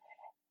ship,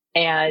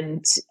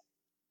 and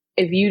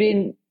if you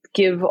didn't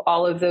give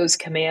all of those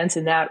commands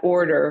in that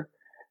order,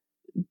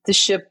 the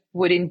ship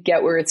wouldn't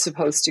get where it's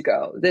supposed to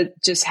go.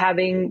 That just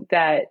having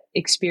that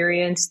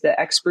experience, the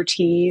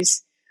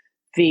expertise,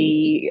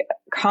 the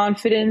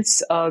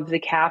confidence of the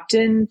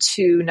captain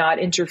to not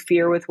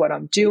interfere with what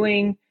I'm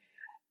doing.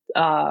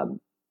 But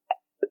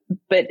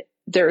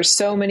there are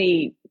so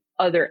many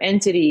other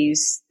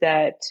entities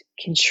that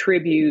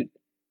contribute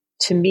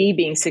to me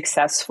being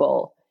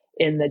successful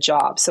in the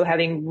job. So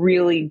having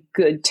really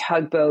good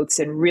tugboats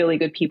and really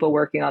good people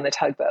working on the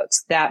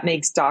tugboats, that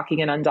makes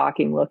docking and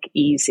undocking look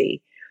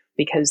easy,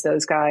 because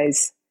those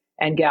guys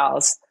and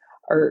gals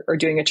are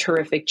doing a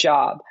terrific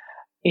job.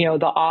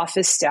 The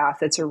office staff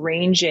that's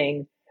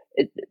arranging,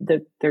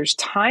 there's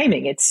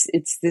timing. It's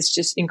this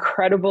just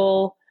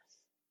incredible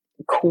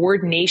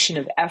coordination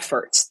of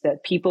efforts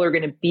that people are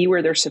going to be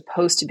where they're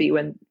supposed to be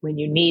when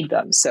you need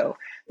them. So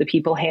the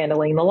people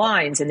handling the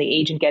lines, and the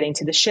agent getting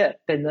to the ship,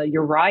 and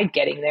your ride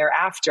getting there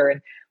after.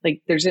 And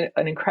there's an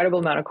incredible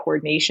amount of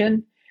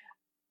coordination.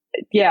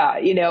 Yeah.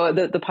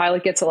 The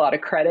pilot gets a lot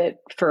of credit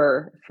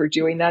for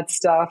doing that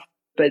stuff,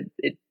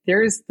 but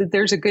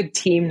there's a good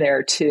team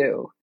there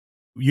too.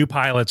 You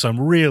pilot some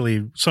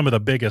of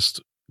the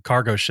biggest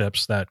cargo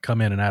ships that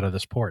come in and out of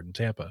this port in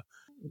Tampa.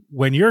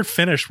 When you're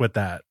finished with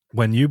that,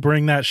 when you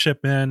bring that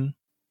ship in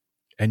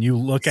and you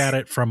look at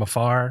it from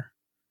afar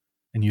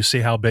and you see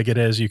how big it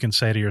is, you can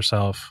say to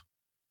yourself,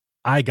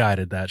 I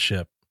guided that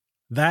ship.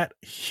 That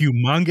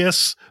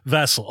humongous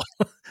vessel,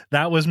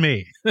 that was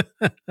me.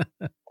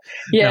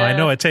 Yeah. Now, I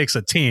know it takes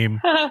a team,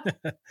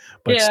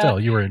 but still,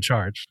 you were in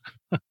charge.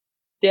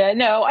 Yeah,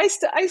 no, I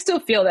still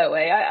feel that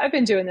way. I've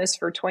been doing this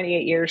for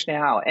 28 years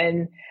now,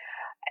 and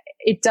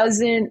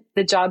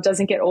the job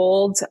doesn't get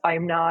old.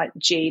 I'm not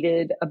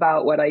jaded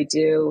about what I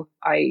do.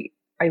 I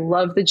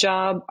love the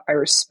job. I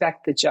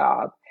respect the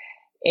job.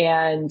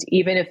 And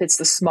even if it's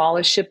the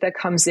smallest ship that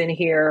comes in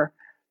here,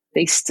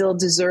 they still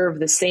deserve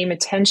the same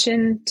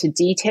attention to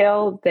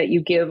detail that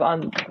you give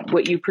on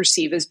what you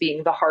perceive as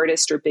being the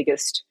hardest or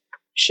biggest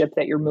ship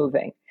that you're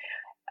moving.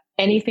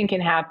 Anything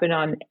can happen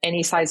on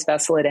any size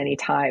vessel at any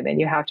time, and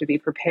you have to be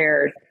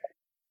prepared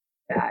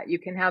that you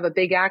can have a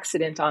big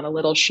accident on a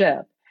little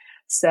ship.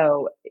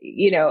 So,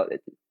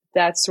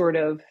 that sort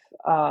of,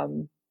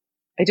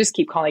 I just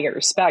keep calling it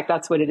respect.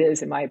 That's what it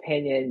is, in my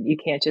opinion. You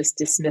can't just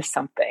dismiss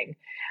something.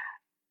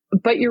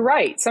 But you're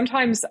right.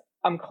 Sometimes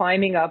I'm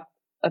climbing up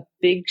a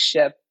big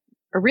ship,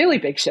 a really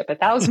big ship,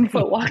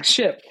 1,000-foot long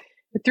ship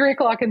at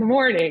 3:00 in the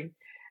morning.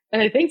 And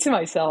I think to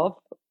myself,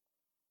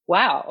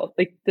 wow,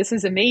 like this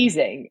is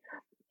amazing.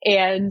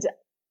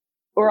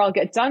 Or I'll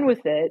get done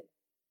with it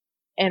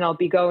and I'll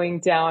be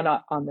going down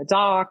on the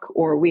dock,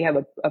 or we have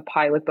a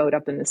pilot boat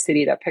up in the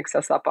city that picks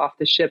us up off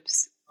the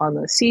ships on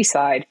the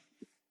seaside.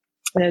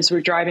 And as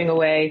we're driving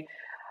away,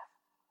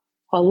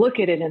 I'll look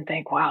at it and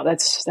think, wow,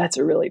 that's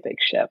a really big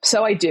ship.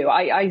 So I do.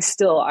 I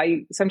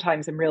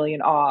sometimes am really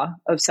in awe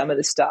of some of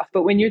the stuff.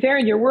 But when you're there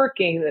and you're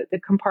working, the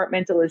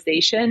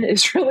compartmentalization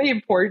is really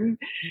important.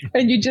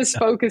 And you just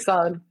focus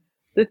on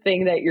the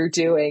thing that you're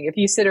doing. If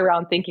you sit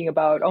around thinking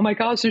about, oh my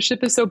gosh, the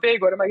ship is so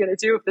big, what am I going to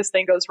do if this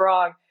thing goes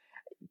wrong?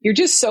 You're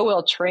just so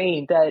well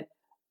trained that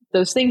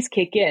those things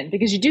kick in,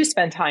 because you do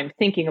spend time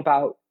thinking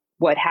about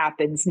what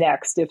happens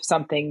next if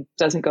something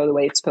doesn't go the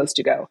way it's supposed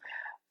to go.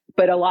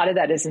 But a lot of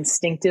that is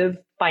instinctive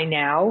by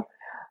now.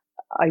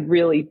 I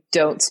really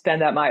don't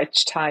spend that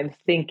much time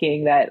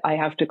thinking that I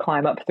have to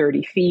climb up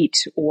 30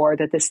 feet or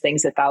that this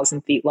thing's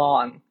 1,000 feet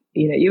long.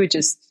 You would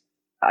just,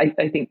 I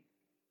think,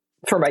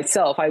 for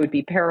myself, I would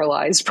be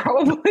paralyzed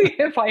probably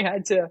if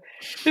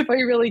I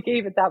really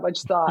gave it that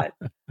much thought.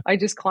 I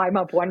just climb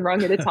up one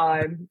rung at a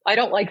time. I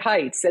don't like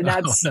heights. And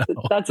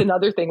that's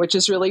another thing, which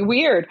is really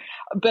weird,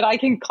 but I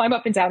can climb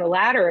up and down a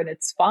ladder and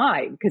it's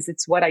fine because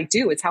it's what I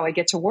do. It's how I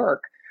get to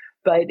work.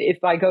 But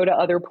if I go to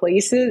other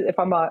places, if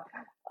I'm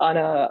on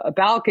a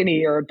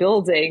balcony or a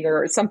building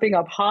or something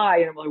up high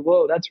and I'm like,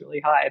 whoa, that's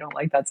really high, I don't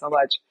like that so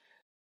much.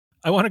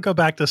 I want to go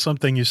back to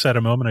something you said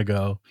a moment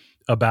ago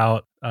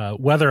about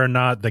whether or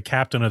not the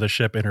captain of the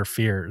ship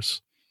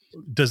interferes.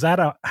 Does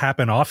that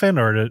happen often,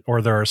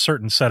 or there are a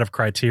certain set of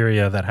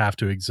criteria that have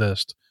to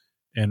exist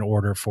in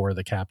order for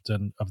the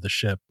captain of the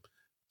ship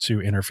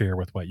to interfere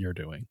with what you're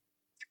doing?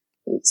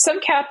 Some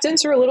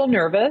captains are a little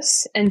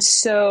nervous. And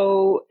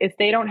so if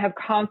they don't have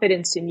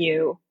confidence in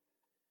you,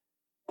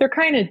 they're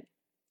kind of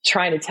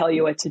trying to tell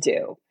you what to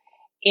do.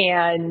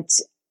 And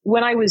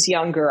when I was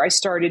younger, I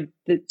started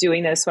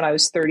doing this when I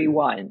was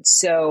 31.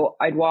 So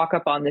I'd walk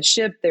up on the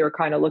ship. They were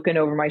kind of looking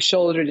over my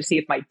shoulder to see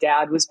if my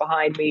dad was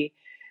behind me,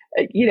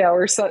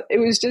 or so. It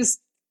was just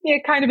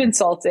kind of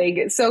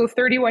insulting. So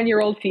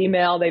 31-year-old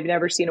female, they've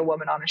never seen a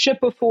woman on a ship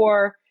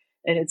before.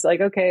 And it's like,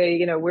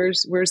 okay,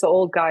 where's the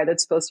old guy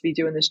that's supposed to be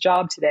doing this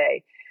job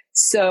today?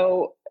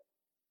 So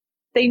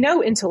they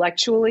know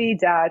intellectually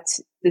that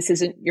this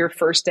isn't your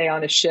first day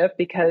on a ship,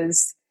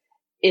 because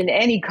in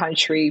any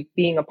country,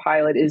 being a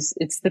pilot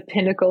it's the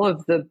pinnacle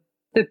of the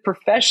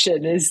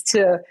profession is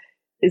to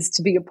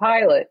be a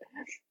pilot.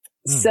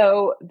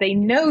 So they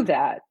know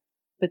that,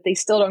 but they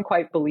still don't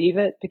quite believe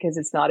it because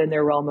it's not in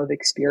their realm of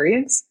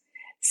experience.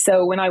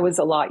 So when I was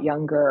a lot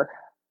younger,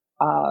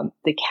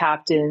 the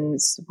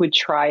captains would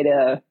try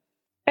to,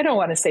 I don't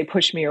want to say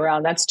push me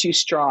around, that's too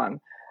strong,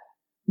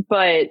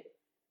 but,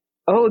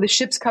 oh, the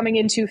ship's coming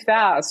in too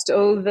fast.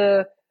 Oh,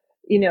 the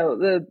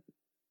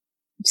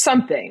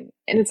something.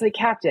 And it's like,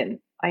 Captain,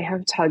 I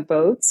have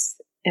tugboats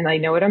and I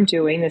know what I'm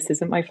doing. This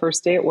isn't my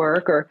first day at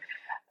work. Or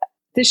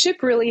the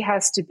ship really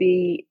has to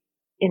be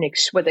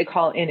what they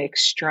call in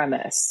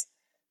extremis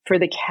for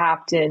the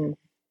captain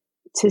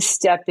to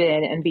step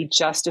in and be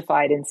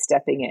justified in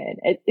stepping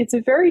in. It's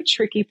a very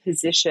tricky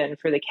position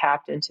for the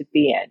captain to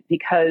be in,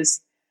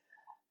 because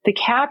the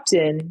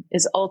captain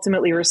is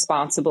ultimately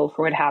responsible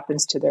for what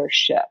happens to their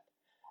ship.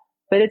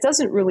 But it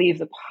doesn't relieve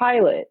the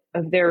pilot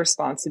of their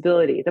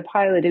responsibility. The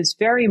pilot is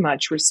very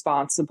much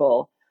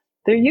responsible.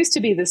 There used to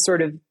be this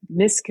sort of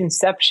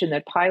misconception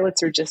that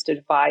pilots are just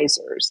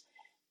advisors.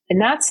 And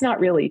that's not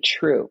really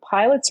true.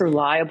 Pilots are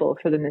liable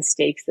for the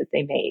mistakes that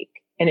they make.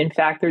 And in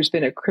fact, there's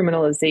been a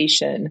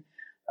criminalization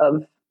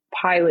of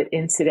pilot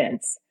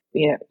incidents,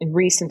 in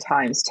recent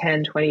times,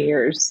 10, 20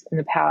 years in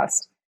the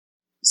past.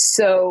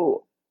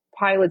 So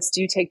pilots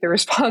do take their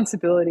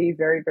responsibility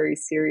very, very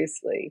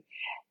seriously.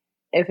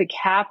 If a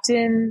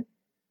captain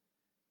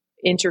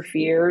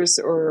interferes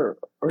or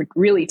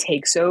really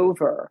takes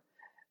over,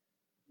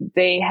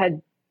 they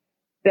had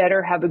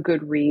better have a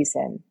good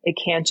reason. It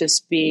can't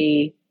just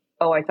be,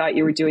 oh, I thought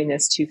you were doing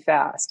this too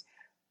fast.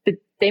 But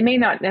they may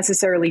not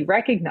necessarily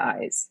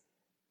recognize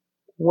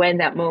when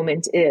that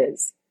moment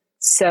is.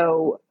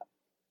 So,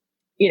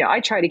 I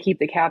try to keep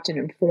the captain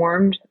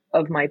informed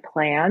of my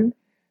plan.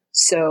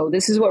 So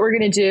this is what we're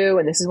going to do,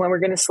 and this is when we're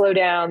going to slow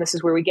down. This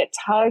is where we get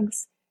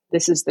tugs.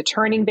 This is the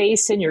turning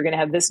basin. You're going to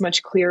have this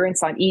much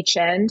clearance on each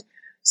end,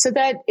 so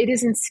that it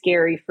isn't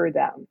scary for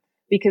them.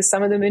 Because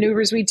some of the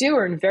maneuvers we do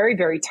are in very,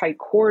 very tight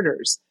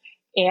quarters,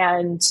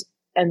 and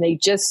they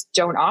just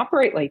don't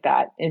operate like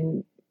that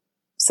in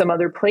some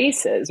other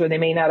places, or they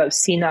may not have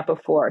seen that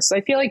before. So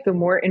I feel like the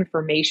more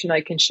information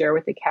I can share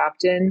with the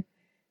captain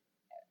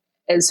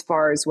as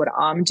far as what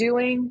I'm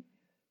doing,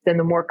 then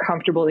the more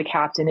comfortable the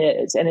captain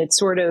is. And it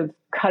sort of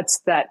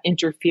cuts that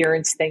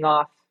interference thing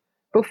off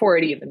before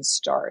it even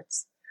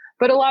starts.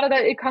 But a lot of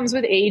that, it comes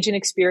with age and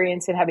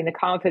experience and having the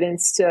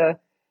confidence to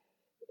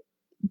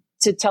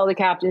tell the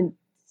captain,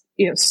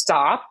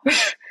 stop,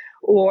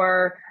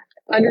 or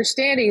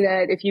understanding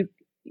that if you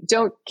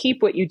don't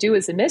keep what you do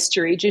as a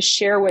mystery, just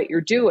share what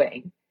you're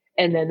doing.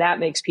 And then that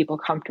makes people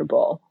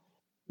comfortable.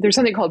 There's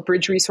something called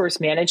bridge resource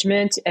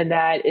management. And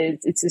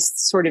it's this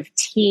sort of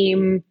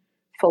team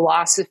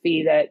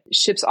philosophy that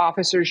ship's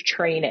officers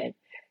train in,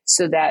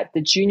 so that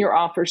the junior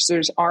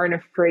officers aren't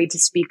afraid to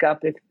speak up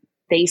if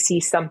they see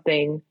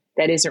something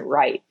that isn't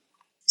right.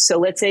 So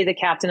let's say the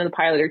captain and the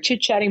pilot are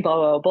chit-chatting, blah,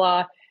 blah,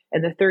 blah,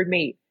 and the third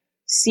mate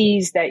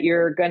sees that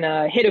you're going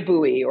to hit a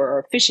buoy or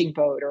a fishing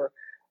boat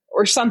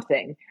or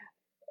something.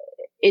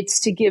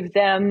 It's to give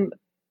them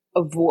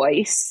a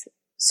voice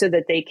so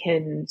that they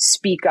can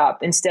speak up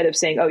instead of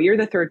saying, oh, you're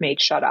the third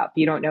mate, shut up,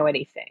 you don't know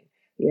anything.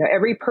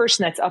 Every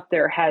person that's up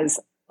there has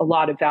a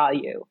lot of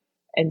value.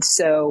 And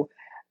so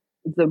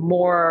the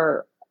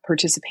more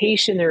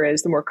participation there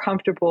is, the more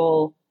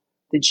comfortable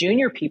the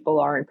junior people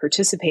are in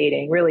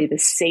participating, really the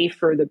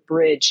safer the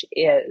bridge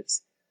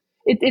is.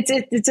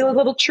 It's a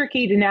little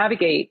tricky to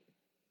navigate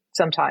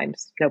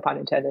sometimes, no pun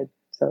intended.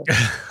 So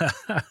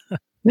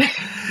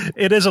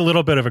it is a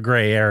little bit of a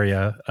gray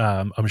area,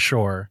 I'm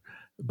sure.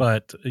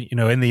 But,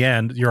 in the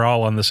end, you're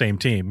all on the same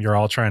team. You're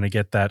all trying to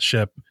get that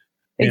ship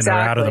in or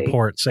out of the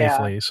port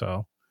safely. Yeah.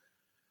 So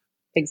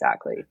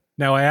exactly.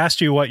 Now, I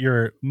asked you what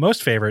your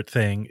most favorite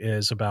thing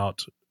is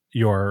about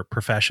your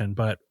profession,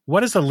 but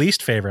what is the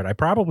least favorite? I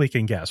probably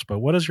can guess, but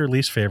what is your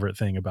least favorite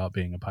thing about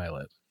being a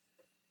pilot?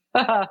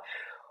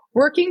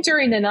 Working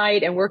during the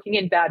night and working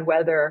in bad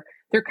weather,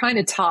 they're kind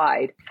of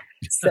tied.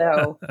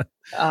 So,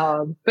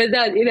 but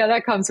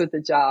that comes with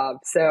the job.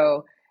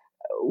 So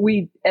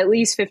at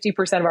least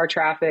 50% of our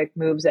traffic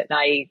moves at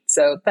night.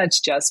 So that's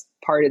just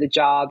part of the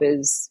job,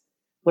 is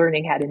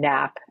learning how to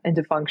nap and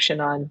to function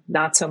on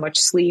not so much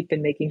sleep,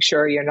 and making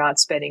sure you're not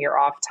spending your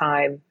off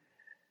time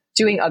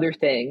doing other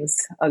things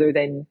other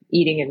than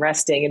eating and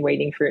resting and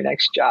waiting for your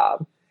next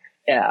job.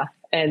 Yeah.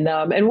 And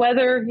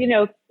weather,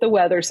 the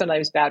weather,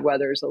 sometimes bad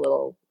weather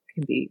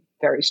can be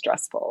very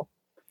stressful.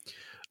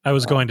 I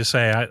was going to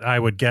say, I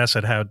would guess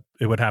it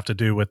would have to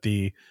do with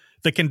the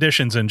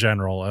conditions in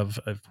general of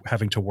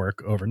having to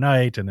work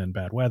overnight and in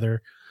bad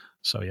weather.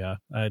 So yeah,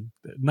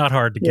 not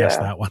hard to guess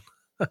that one.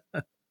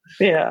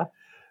 Yeah.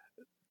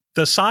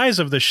 The size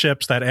of the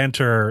ships that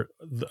enter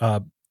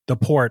the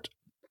port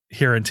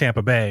here in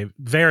Tampa Bay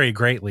vary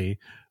greatly.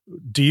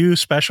 Do you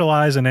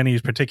specialize in any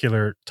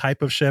particular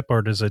type of ship,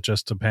 or does it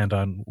just depend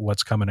on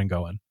what's coming and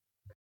going?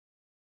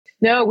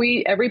 No,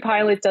 every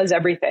pilot does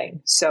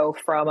everything. So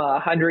from a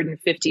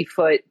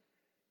 150-foot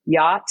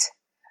yacht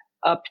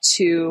up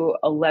to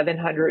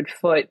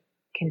 1,100-foot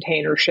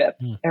container ship,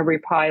 every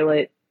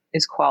pilot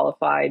is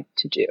qualified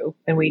to do,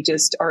 and we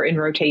just are in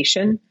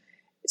rotation.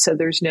 So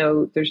there's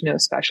no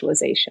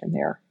specialization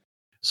there.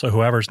 So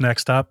whoever's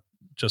next up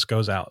just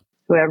goes out.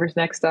 Whoever's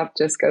next up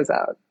just goes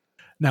out.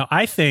 Now,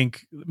 I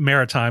think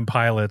maritime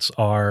pilots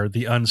are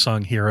the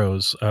unsung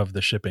heroes of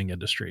the shipping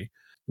industry.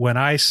 When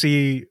I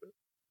see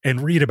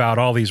and read about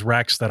all these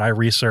wrecks that I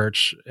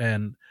research,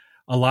 and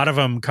a lot of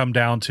them come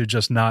down to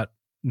just not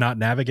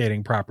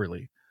navigating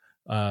properly,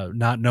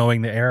 not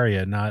knowing the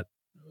area, not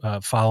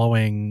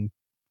following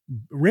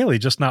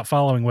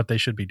what they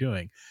should be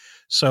doing.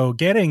 So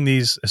getting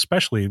these,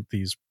 especially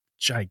these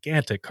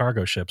gigantic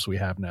cargo ships we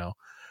have now,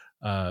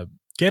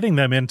 getting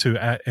them into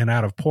and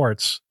out of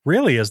ports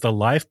really is the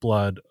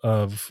lifeblood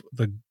of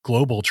the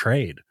global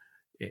trade.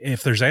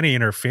 If there's any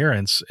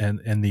interference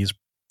in these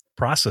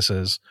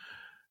processes,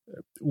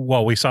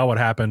 well, we saw what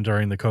happened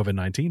during the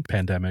COVID-19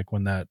 pandemic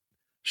when that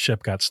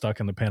ship got stuck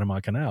in the Panama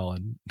Canal,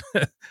 and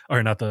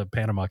or not the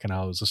Panama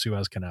Canal, it was the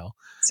Suez Canal.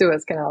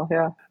 Suez Canal,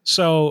 yeah.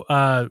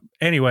 So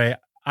anyway,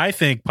 I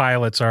think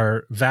pilots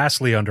are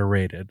vastly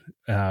underrated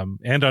and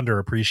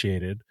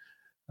underappreciated,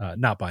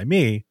 not by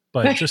me,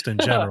 but just in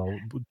general.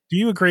 Do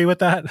you agree with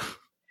that?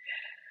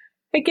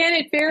 Again,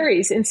 it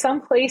varies. In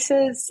some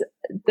places,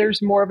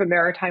 there's more of a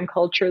maritime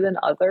culture than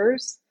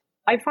others.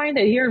 I find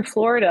that here in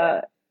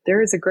Florida,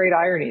 there is a great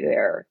irony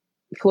there.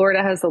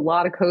 Florida has a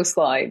lot of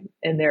coastline,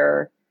 and there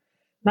are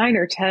 9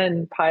 or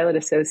 10 pilot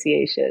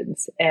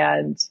associations,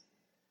 and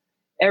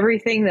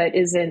everything that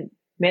isn't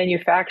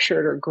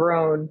manufactured or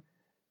grown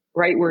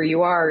right where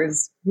you are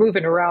is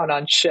moving around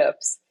on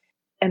ships.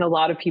 And a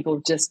lot of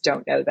people just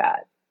don't know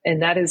that.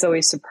 And that is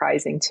always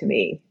surprising to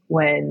me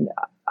when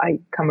I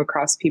come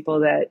across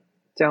people that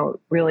don't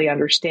really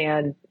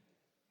understand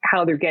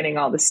how they're getting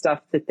all the stuff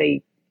that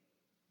they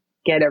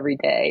get every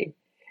day.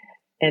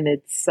 And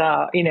it's,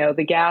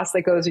 the gas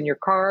that goes in your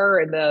car,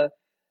 and the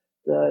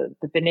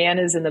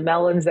bananas and the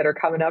melons that are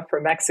coming up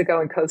from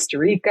Mexico and Costa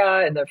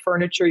Rica, and the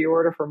furniture you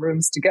order from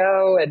Rooms to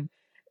Go, and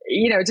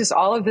just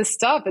all of this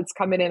stuff. It's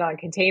coming in on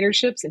container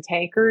ships and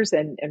tankers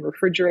and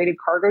refrigerated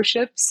cargo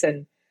ships,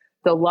 and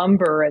the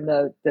lumber and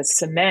the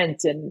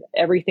cement and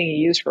everything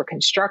you use for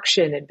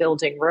construction and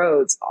building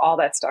roads, all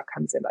that stuff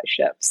comes in by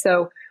ship.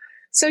 So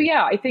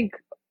yeah, I think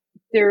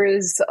there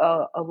is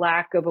a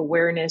lack of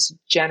awareness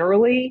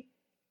generally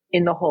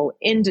in the whole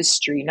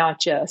industry, not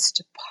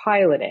just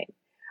piloting.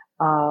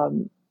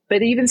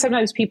 But even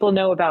sometimes people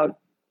know about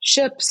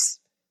ships,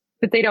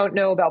 but they don't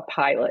know about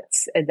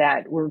pilots, and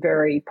that we're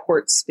very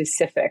port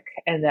specific,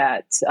 and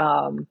that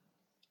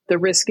the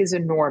risk is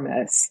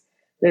enormous.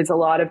 There's a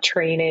lot of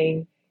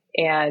training.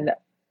 And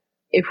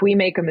if we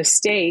make a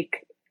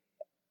mistake,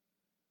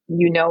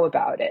 you know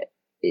about it.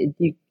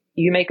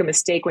 You make a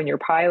mistake when you're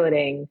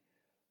piloting,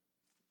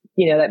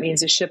 that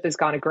means a ship has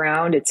gone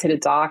aground, it's hit a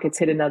dock, it's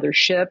hit another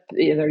ship,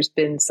 there's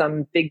been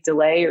some big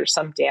delay or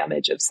some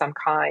damage of some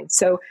kind.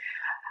 So,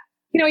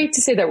 I hate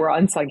to say that we're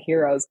unsung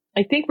heroes.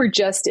 I think we're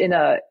just in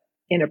a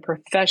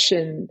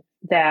profession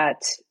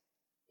that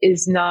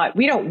is not,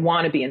 we don't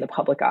want to be in the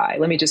public eye.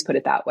 Let me just put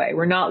it that way.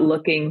 We're not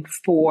looking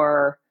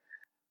for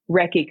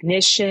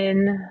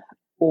recognition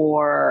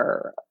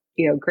or,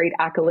 great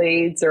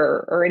accolades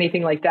or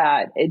anything like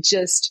that. It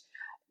just,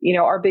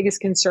 our biggest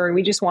concern,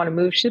 we just want to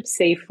move ships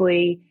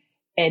safely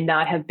and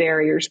not have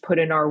barriers put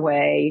in our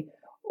way,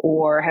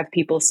 or have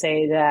people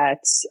say that,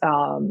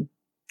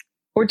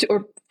 or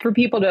for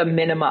people to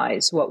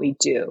minimize what we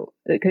do,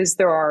 because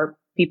there are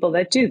people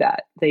that do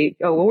that.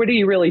 Well, what are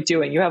you really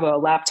doing? You have a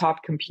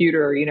laptop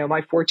computer,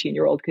 my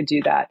 14-year-old could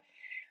do that.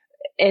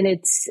 And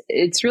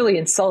it's really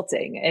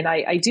insulting. And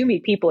I do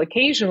meet people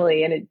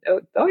occasionally, and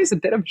it's always a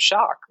bit of a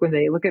shock when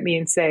they look at me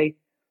and say,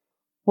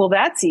 well,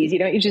 that's easy.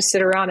 Don't you just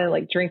sit around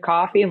and drink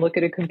coffee and look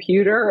at a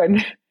computer?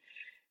 And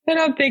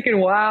I'm thinking,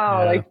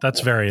 wow,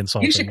 that's very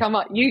insulting. You should come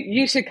on.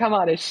 You should come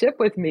on a ship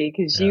with me,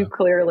 because you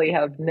clearly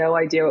have no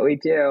idea what we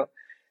do.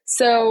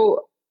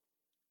 So,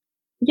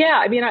 yeah,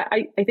 I mean,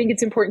 I think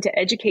it's important to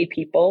educate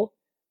people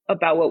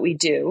about what we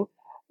do,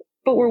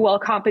 but we're well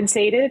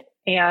compensated,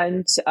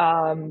 and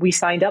we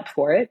signed up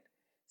for it.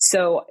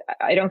 So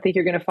I don't think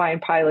you're going to find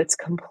pilots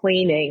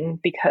complaining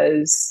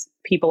because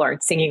people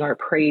aren't singing our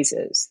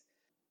praises.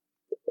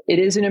 It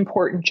is an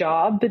important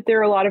job, but there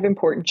are a lot of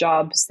important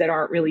jobs that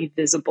aren't really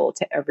visible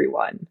to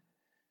everyone.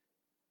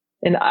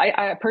 And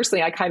I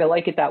personally, I kind of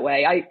like it that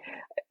way.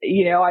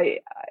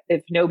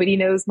 If nobody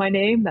knows my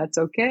name, that's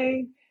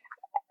okay.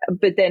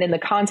 But then in the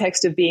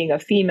context of being a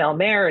female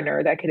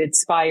mariner that could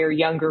inspire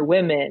younger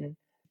women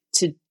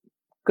to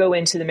go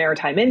into the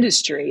maritime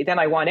industry, then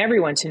I want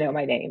everyone to know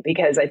my name,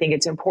 because I think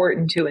it's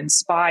important to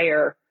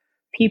inspire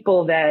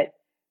people that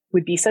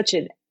would be such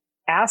an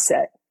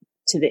asset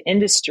to the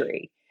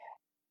industry.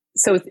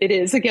 So it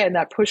is, again,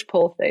 that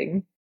push-pull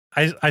thing.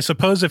 I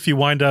suppose if you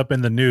wind up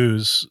in the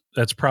news,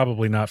 that's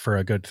probably not for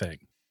a good thing.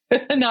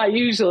 Not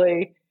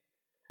usually.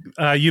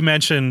 You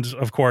mentioned,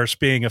 of course,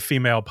 being a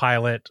female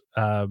pilot,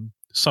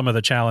 some of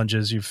the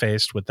challenges you've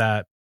faced with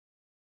that.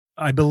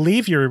 I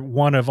believe you're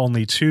one of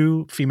only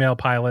 2 female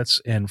pilots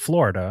in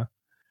Florida.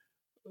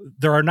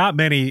 There are not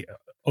many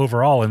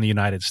overall in the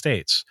United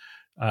States,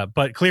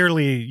 but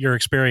clearly your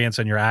experience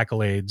and your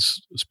accolades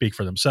speak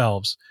for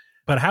themselves.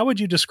 But how would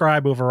you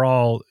describe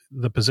overall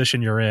the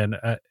position you're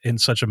in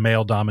such a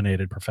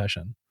male-dominated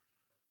profession?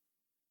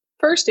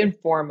 First and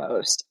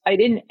foremost, I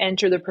didn't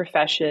enter the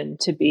profession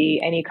to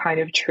be any kind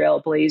of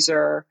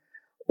trailblazer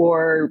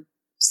or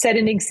set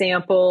an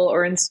example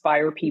or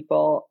inspire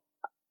people.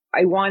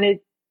 I wanted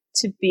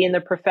to be in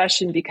the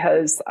profession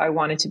because I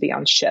wanted to be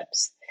on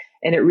ships.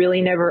 And it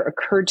really never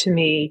occurred to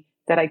me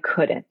that I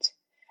couldn't.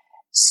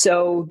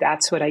 So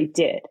that's what I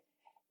did.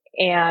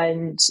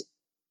 And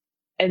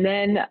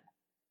then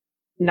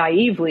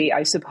naively,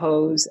 I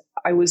suppose,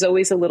 I was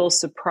always a little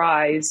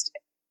surprised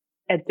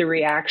at the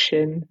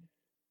reaction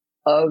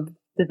of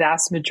the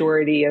vast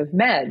majority of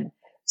men.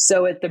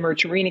 So at the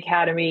Merchant Marine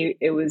Academy,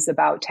 it was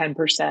about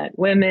 10%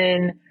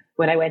 women.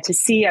 When I went to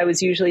sea, I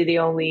was usually the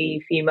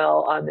only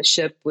female on the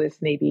ship, with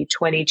maybe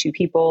 22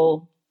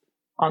 people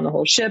on the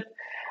whole ship.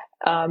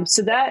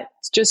 So that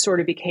just sort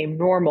of became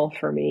normal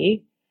for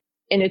me.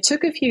 And it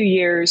took a few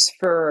years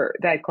for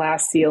that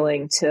glass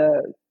ceiling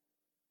to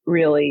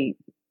really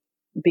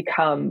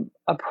become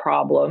a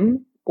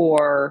problem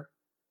or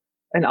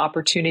an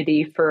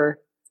opportunity for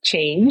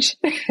change.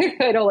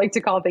 I don't like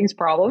to call things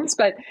problems,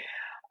 but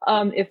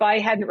if I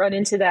hadn't run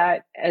into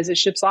that as a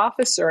ship's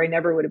officer, I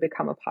never would have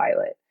become a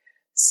pilot.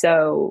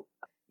 So,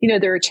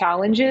 there are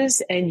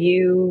challenges and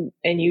you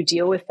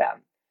deal with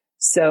them.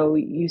 So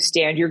you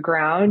stand your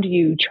ground,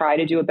 you try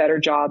to do a better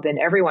job than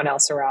everyone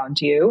else around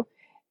you,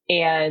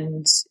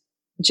 and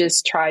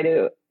just try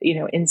to,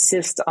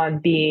 insist on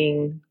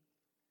being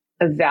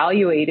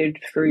evaluated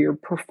for your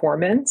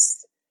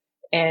performance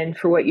and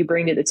for what you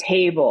bring to the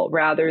table,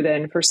 rather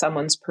than for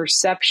someone's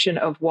perception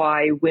of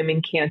why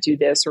women can't do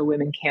this or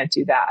women can't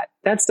do that.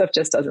 That stuff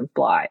just doesn't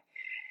fly.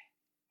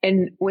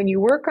 And when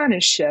you work on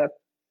a ship,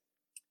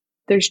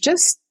 there's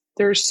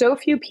so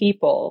few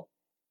people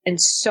and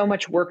so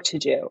much work to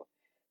do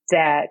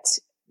that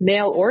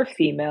male or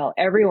female,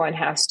 everyone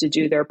has to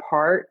do their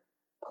part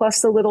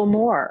plus a little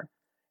more.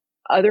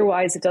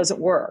 Otherwise, it doesn't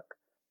work.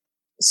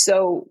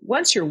 So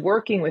once you're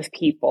working with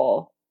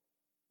people,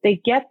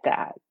 they get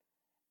that.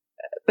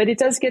 But it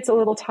does get a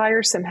little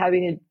tiresome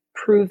having to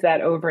prove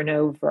that over and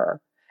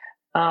over.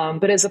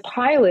 But as a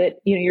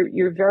pilot,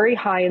 you're very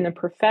high in the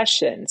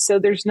profession. So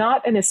there's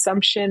not an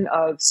assumption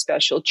of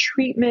special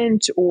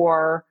treatment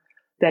or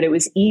that it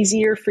was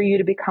easier for you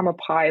to become a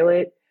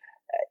pilot.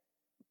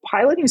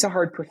 Piloting is a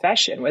hard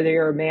profession, whether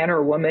you're a man or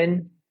a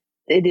woman.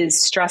 It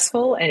is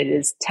stressful and it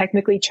is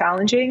technically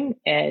challenging,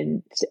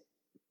 and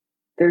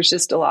there's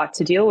just a lot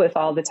to deal with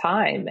all the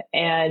time.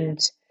 And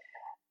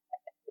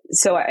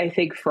so I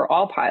think for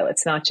all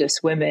pilots, not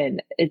just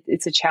women,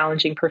 it's a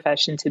challenging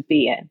profession to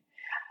be in.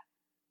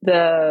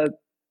 Then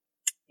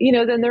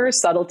there are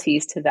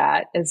subtleties to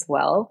that as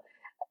well.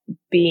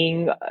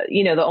 Being,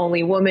 the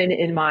only woman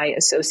in my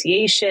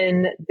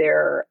association,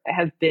 there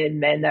have been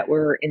men that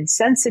were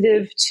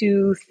insensitive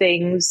to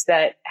things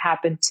that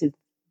happened to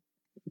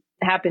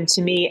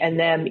me and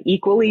them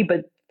equally,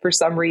 but for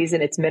some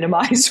reason it's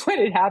minimized when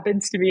it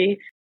happens to me,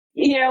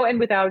 and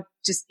without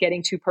just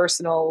getting too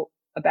personal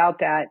about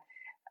that.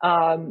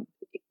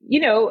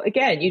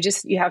 Again,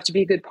 you have to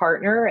be a good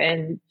partner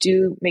and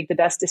do make the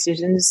best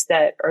decisions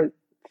that are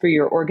for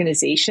your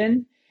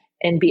organization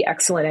and be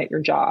excellent at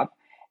your job.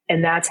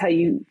 And that's how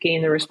you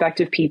gain the respect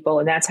of people.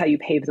 And that's how you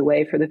pave the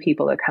way for the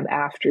people that come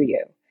after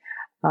you.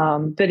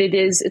 But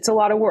it's a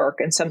lot of work.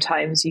 And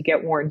sometimes you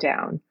get worn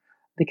down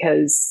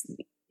because,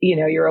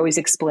 you're always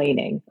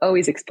explaining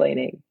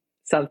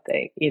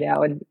something,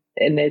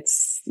 and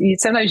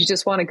sometimes you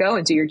just want to go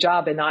and do your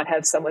job and not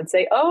have someone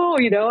say, oh,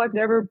 I've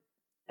never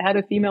had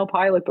a female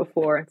pilot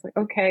before. It's like,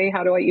 okay,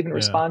 how do I even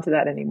respond to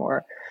that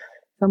anymore?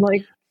 I'm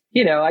like,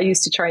 I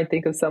used to try and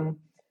think of some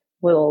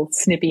little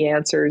snippy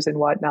answers and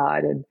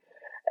whatnot. And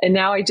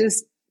now I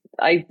just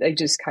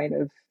kind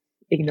of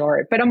ignore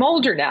it, but I'm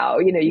older now,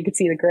 you can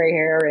see the gray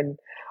hair. And,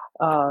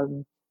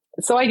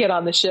 so I get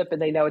on the ship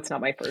and they know it's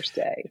not my first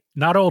day.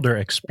 Not older,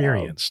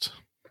 experienced.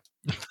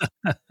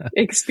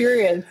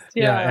 Experienced.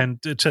 Yeah.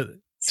 And to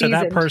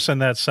that person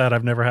that said,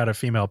 I've never had a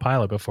female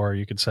pilot before,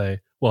 you could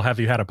say, well, have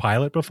you had a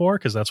pilot before?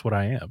 Because that's what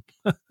I am.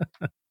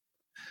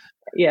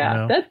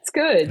 Yeah, that's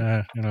good.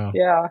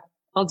 Yeah,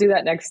 I'll do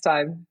that next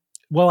time.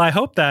 Well, I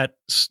hope that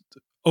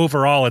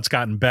overall it's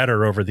gotten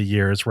better over the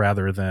years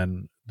rather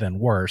than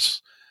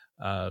worse.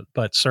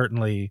 But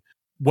certainly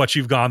what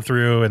you've gone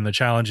through and the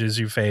challenges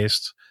you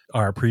faced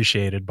are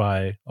appreciated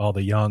by all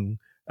the young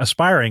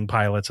aspiring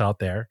pilots out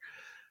there.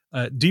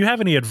 Do you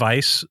have any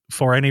advice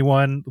for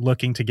anyone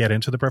looking to get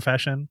into the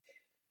profession?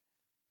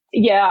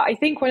 Yeah, I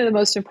think one of the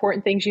most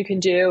important things you can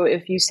do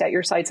if you set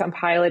your sights on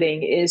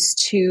piloting is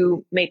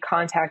to make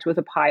contact with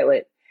a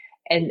pilot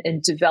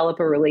and develop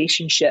a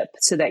relationship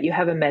so that you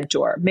have a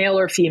mentor, male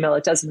or female,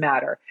 it doesn't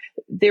matter.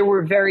 There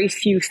were very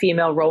few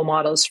female role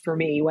models for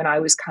me when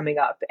I was coming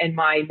up, and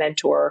my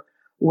mentor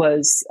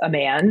was a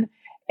man.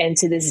 And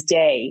to this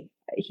day,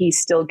 he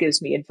still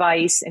gives me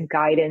advice and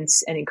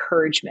guidance and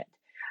encouragement.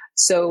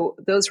 So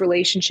those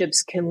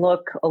relationships can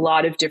look a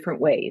lot of different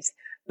ways,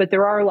 but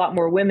there are a lot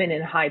more women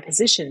in high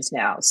positions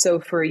now. So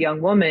for a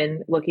young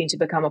woman looking to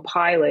become a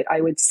pilot, I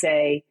would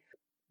say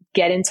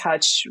get in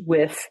touch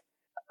with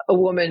a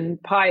woman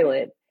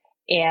pilot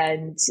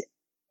and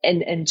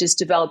just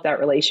develop that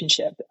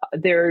relationship.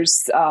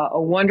 There's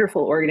a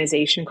wonderful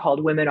organization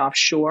called Women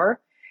Offshore,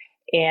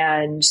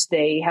 and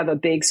they have a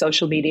big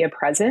social media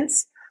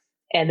presence.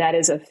 And that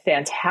is a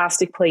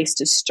fantastic place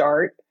to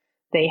start.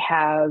 They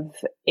have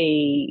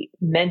a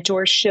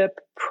mentorship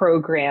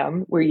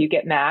program where you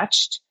get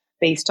matched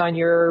based on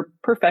your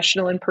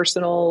professional and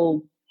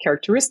personal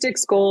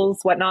characteristics, goals,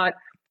 whatnot.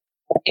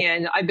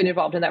 And I've been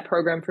involved in that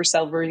program for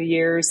several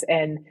years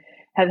and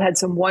have had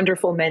some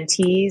wonderful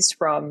mentees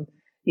from,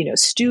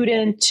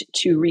 student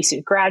to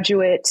recent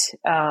graduate,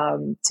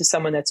 to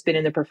someone that's been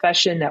in the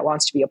profession that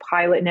wants to be a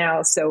pilot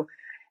now. So,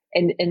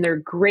 and they're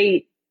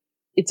great.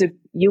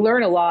 You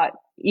learn a lot.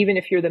 Even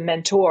if you're the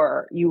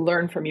mentor, you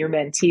learn from your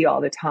mentee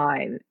all the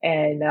time.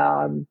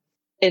 And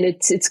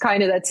it's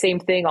kind of that same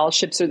thing. All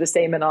ships are the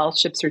same and all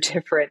ships are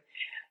different.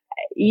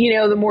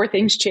 the more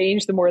things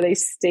change, the more they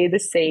stay the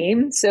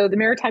same. So the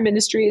maritime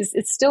industry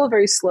it's still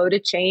very slow to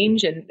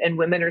change, and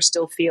women are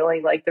still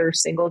feeling like they're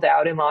singled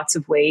out in lots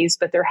of ways,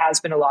 but there has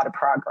been a lot of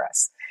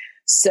progress.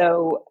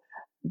 So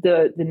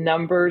the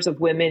numbers of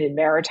women in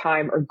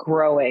maritime are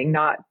growing,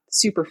 not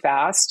super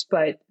fast,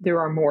 but there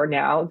are more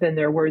now than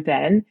there were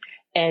then.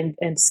 And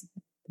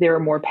there are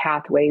more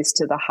pathways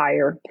to the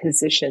higher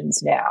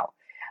positions now.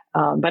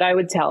 But I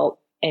would tell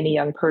any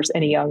young person,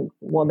 any young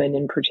woman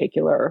in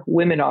particular,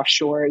 women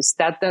offshores,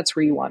 that's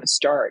where you want to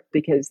start,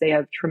 because they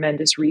have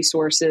tremendous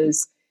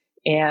resources.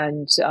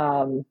 And,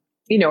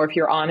 if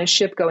you're on a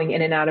ship going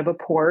in and out of a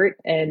port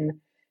and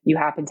you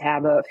happen to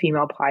have a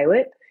female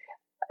pilot,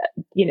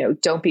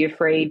 don't be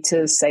afraid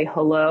to say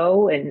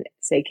hello and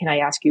say, can I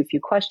ask you a few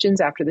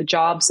questions after the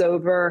job's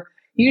over?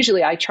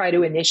 Usually I try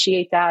to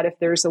initiate that. If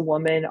there's a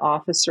woman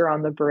officer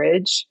on the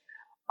bridge,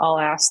 I'll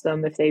ask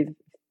them if they've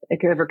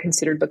ever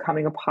considered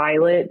becoming a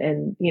pilot,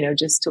 and,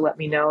 just to let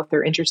me know if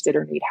they're interested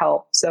or need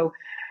help. So,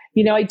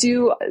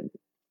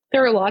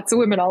 there are lots of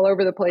women all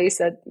over the place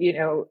that,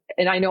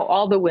 and I know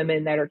all the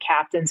women that are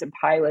captains and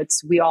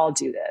pilots, we all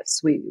do this.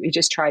 We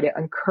just try to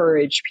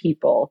encourage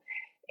people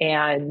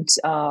and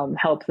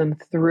help them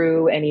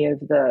through any of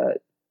the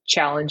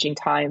challenging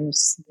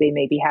times they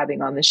may be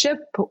having on the ship,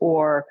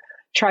 or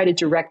try to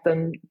direct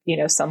them,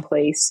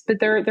 someplace. But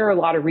there are a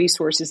lot of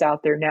resources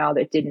out there now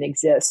that didn't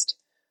exist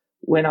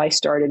when I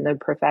started in the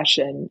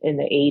profession in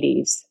the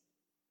 80s.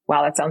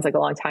 Wow, that sounds like a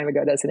long time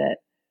ago, doesn't it?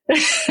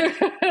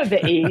 The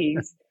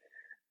 80s.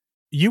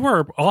 You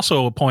were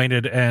also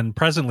appointed and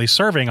presently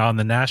serving on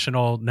the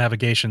National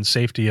Navigation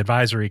Safety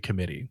Advisory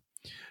Committee.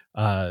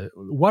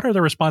 What are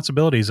the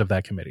responsibilities of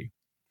that committee?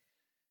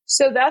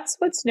 So that's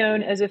what's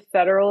known as a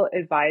Federal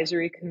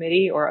Advisory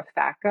Committee, or a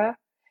FACA.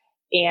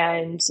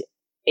 And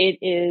it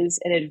is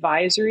an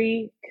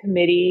advisory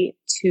committee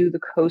to the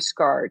Coast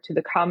Guard, to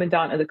the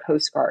Commandant of the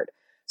Coast Guard.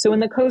 So when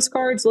the Coast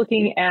Guard's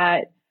looking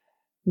at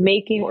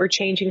making or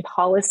changing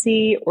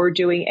policy or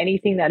doing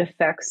anything that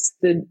affects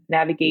the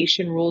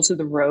navigation rules of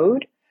the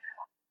road,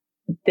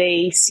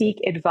 they seek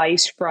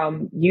advice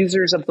from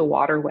users of the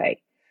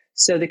waterway.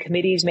 So the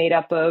committee is made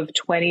up of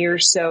 20 or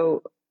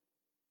so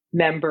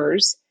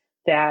members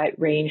that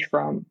range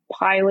from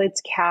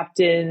pilots,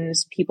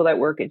 captains, people that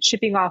work at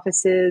shipping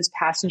offices,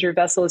 passenger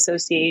vessel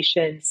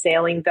association,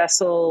 sailing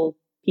vessel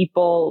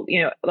people,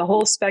 the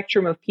whole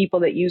spectrum of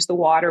people that use the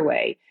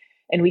waterway.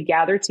 And we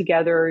gather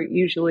together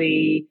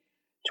usually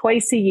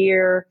twice a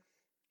year,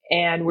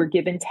 and we're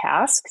given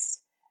tasks,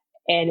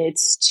 and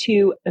it's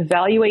to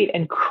evaluate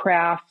and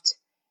craft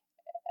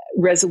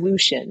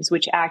resolutions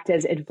which act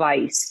as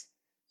advice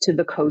to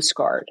the Coast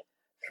Guard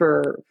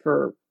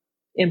for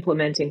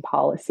implementing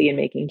policy and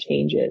making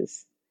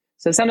changes.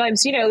 So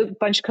sometimes, a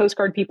bunch of Coast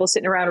Guard people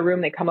sitting around a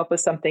room, they come up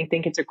with something,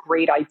 think it's a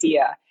great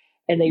idea,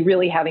 and they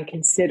really haven't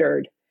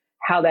considered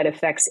how that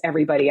affects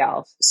everybody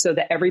else, so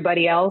that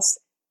everybody else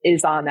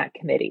is on that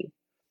committee.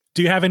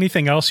 Do you have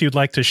anything else you'd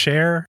like to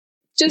share?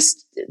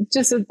 Just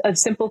a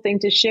simple thing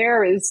to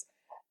share is,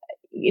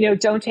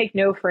 don't take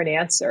no for an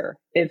answer.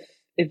 If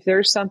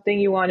there's something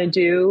you want to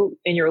do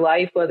in your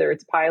life, whether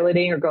it's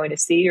piloting or going to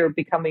sea or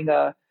becoming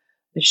a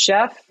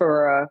chef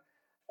or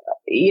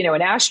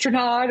an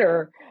astronaut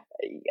or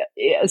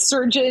a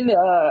surgeon,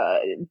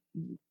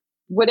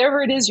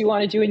 whatever it is you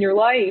want to do in your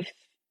life,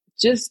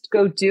 just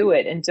go do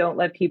it, and don't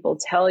let people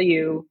tell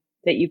you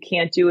that you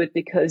can't do it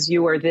because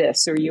you are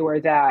this or you are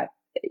that.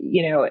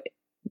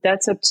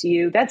 That's up to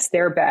you. That's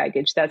their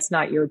baggage. That's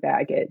not your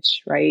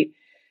baggage, right?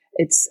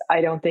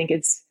 I don't think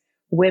it's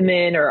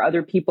women or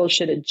other people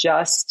should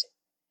adjust.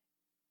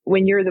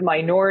 When you're the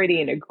minority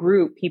in a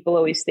group, people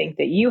always think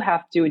that you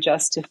have to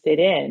adjust to fit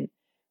in,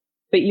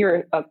 but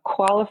you're a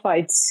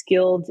qualified,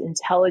 skilled,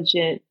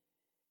 intelligent,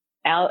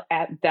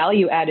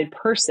 value-added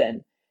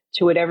person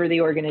to whatever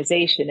the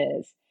organization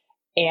is.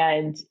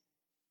 And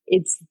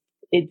it's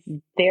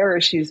their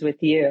issues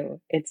with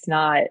you. It's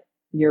not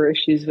your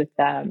issues with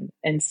them.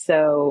 And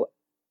so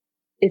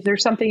if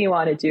there's something you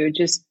want to do,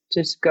 just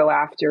go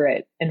after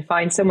it and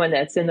find someone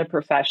that's in the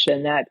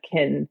profession that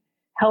can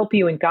help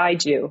you and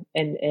guide you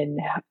and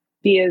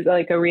be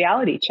like a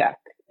reality check.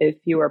 If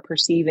you are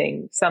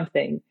perceiving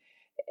something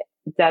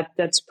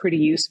that's pretty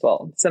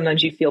useful.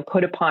 Sometimes you feel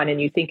put upon and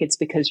you think it's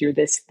because you're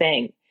this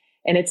thing,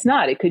 and it's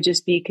not. It could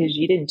just be because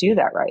you didn't do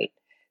that right.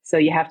 So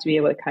you have to be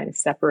able to kind of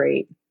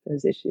separate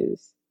those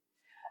issues.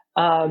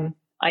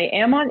 I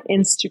am on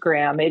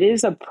Instagram. It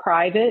is a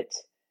private.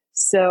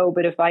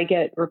 But if I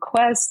get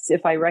requests,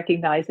 if I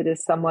recognize it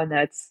as someone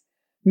that's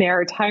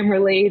maritime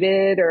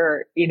related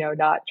or,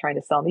 not trying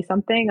to sell me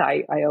something,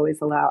 I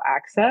always allow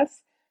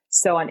access.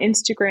 So on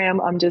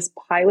Instagram, I'm just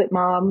Pilot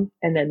Mom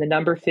and then the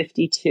number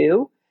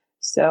 52.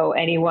 So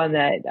anyone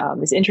that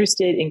is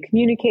interested in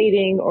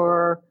communicating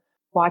or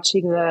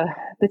watching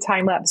the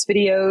time-lapse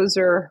videos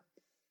or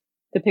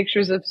the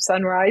pictures of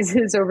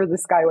sunrises over the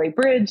Skyway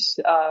Bridge,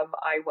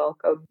 I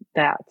welcome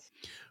that.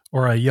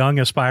 Or a young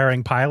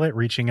aspiring pilot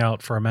reaching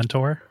out for a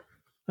mentor?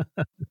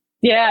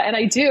 Yeah, and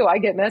I do. I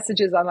get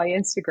messages on my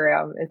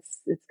Instagram.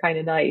 It's kind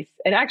of nice.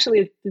 And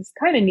actually, this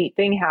kind of neat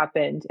thing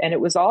happened, and it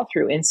was all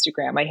through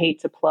Instagram. I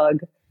hate to plug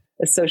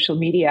a social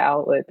media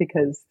outlet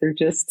because they're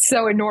just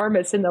so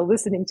enormous and they're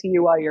listening to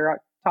you while you're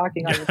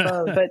talking on your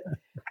phone. But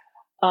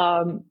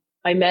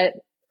I met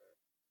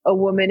a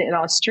woman in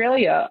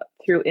Australia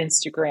through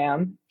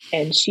Instagram,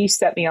 and she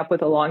set me up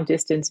with a long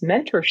distance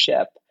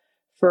mentorship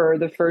for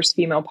the first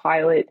female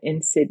pilot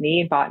in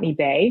Sydney, in Botany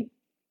Bay.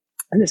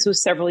 And this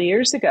was several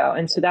years ago.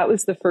 And so that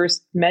was the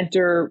first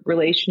mentor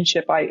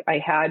relationship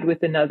I had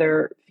with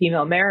another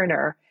female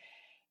mariner.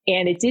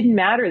 And it didn't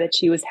matter that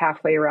she was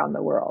halfway around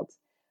the world.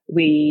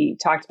 We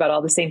talked about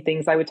all the same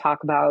things I would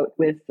talk about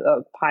with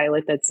a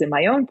pilot that's in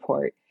my own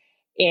port.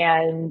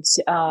 And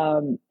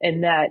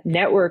that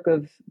network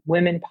of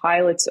women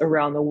pilots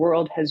around the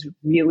world has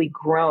really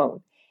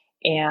grown.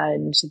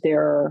 And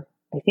there are,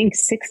 I think,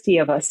 60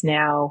 of us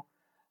now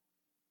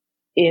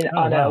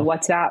on a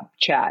WhatsApp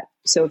chat.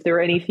 So if there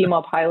are any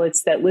female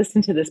pilots that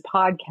listen to this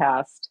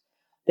podcast,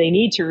 they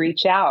need to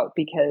reach out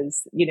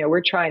because,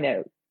 we're trying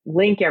to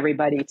link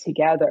everybody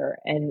together,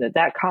 and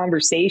that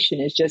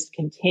conversation is just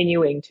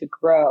continuing to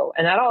grow.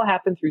 And that all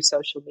happened through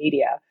social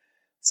media.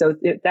 So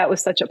that was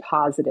such a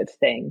positive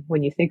thing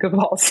when you think of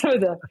also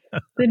the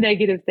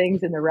negative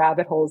things and the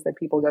rabbit holes that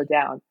people go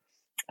down.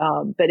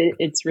 But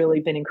it's really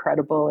been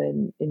incredible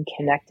in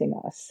connecting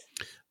us.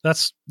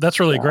 That's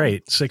really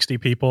great. 60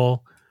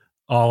 people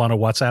all on a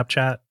WhatsApp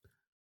chat.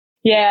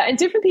 Yeah. And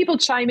different people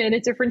chime in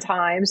at different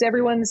times.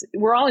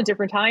 We're all in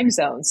different time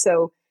zones.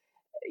 So,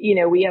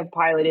 we have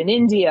pilot in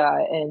India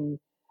and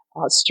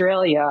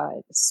Australia,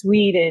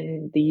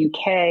 Sweden, the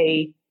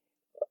UK,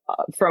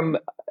 from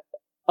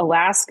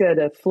Alaska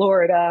to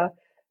Florida,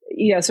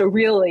 so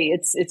really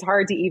it's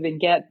hard to even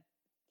get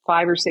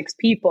 5 or 6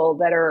 people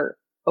that are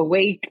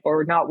awake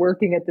or not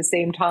working at the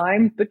same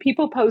time, but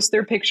people post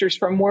their pictures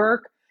from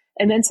work.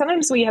 And then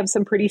sometimes we have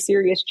some pretty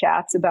serious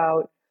chats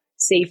about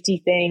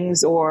safety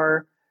things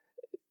or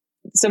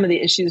some of the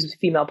issues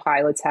female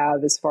pilots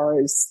have as far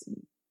as,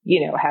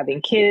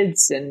 having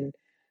kids and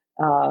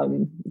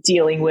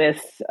dealing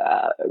with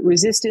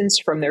resistance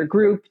from their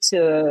group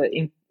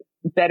to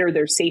better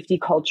their safety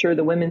culture.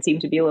 The women seem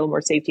to be a little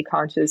more safety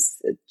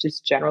conscious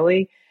just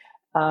generally.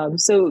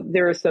 So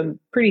there are some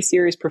pretty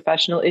serious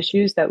professional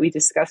issues that we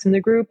discuss in the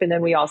group. And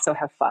then we also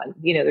have fun.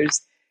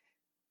 There's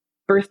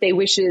birthday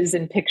wishes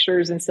and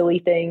pictures and silly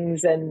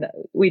things. And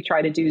we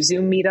try to do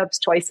Zoom meetups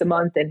twice a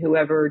month, and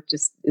whoever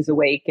just is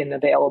awake and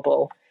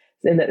available.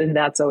 And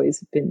that's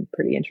always been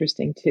pretty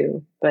interesting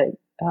too. But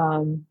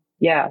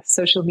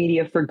social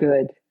media for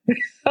good.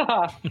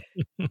 Yeah,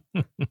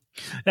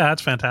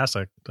 that's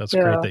fantastic. That's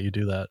great that you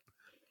do that.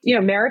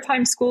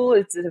 Maritime school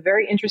is a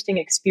very interesting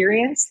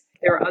experience.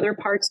 There are other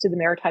parts to the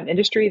maritime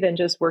industry than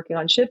just working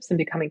on ships and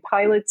becoming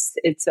pilots.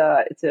 It's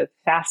a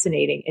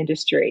fascinating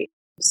industry.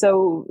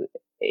 So,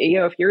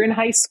 if you're in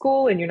high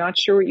school and you're not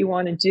sure what you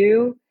want to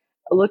do,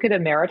 look at a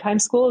maritime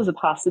school as a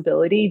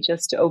possibility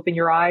just to open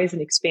your eyes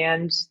and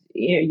expand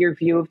your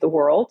view of the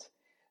world,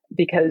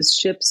 because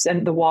ships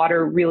and the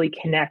water really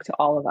connect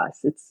all of us.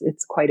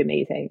 It's quite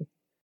amazing.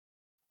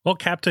 Well,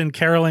 Captain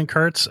Carolyn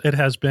Kurtz, it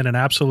has been an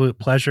absolute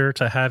pleasure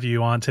to have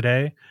you on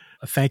today.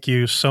 Thank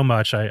you so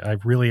much. I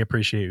really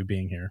appreciate you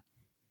being here.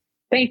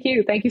 Thank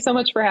you. Thank you so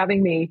much for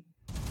having me.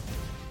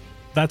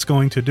 That's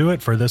going to do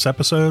it for this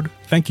episode.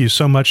 Thank you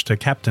so much to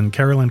Captain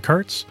Carolyn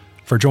Kurtz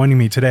for joining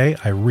me today.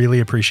 I really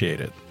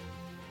appreciate it.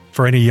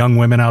 For any young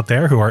women out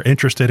there who are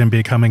interested in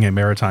becoming a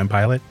maritime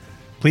pilot,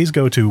 please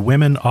go to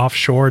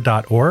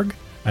womenoffshore.org,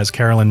 as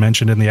Carolyn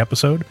mentioned in the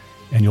episode,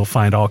 and you'll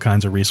find all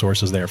kinds of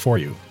resources there for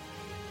you.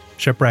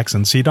 Shipwrecks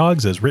and Sea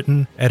Dogs is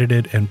written,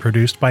 edited, and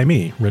produced by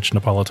me, Rich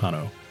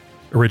Napolitano.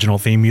 Original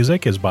theme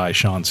music is by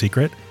Sean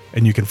Secret,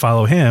 and you can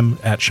follow him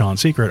at Sean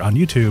Secret on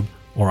YouTube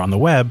or on the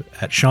web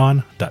at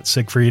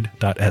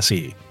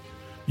sean.siegfried.se.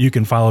 You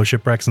can follow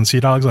Shipwrecks and Sea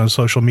Dogs on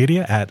social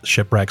media at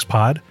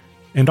ShipwrecksPod,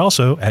 and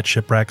also at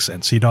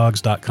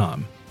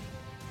shipwrecksandseadogs.com.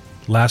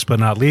 Last but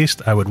not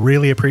least, I would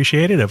really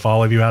appreciate it if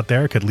all of you out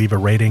there could leave a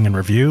rating and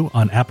review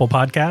on Apple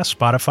Podcasts,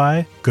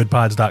 Spotify,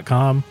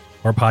 goodpods.com,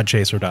 or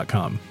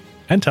podchaser.com,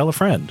 and tell a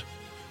friend.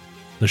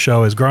 The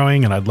show is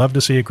growing, and I'd love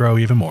to see it grow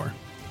even more.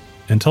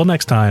 Until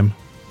next time,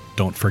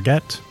 don't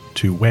forget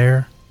to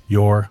wear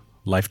your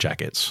life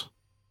jackets.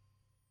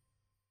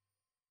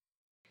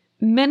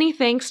 Many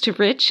thanks to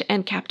Rich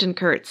and Captain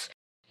Kurtz.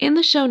 In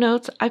the show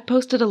notes, I've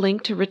posted a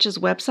link to Rich's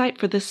website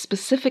for this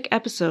specific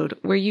episode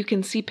where you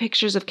can see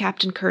pictures of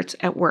Captain Kurtz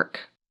at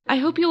work. I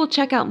hope you will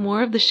check out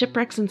more of the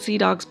Shipwrecks and Sea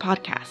Dogs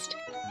podcast.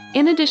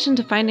 In addition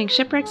to finding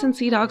Shipwrecks and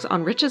Sea Dogs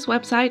on Rich's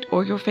website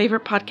or your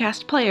favorite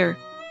podcast player,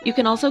 you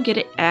can also get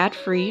it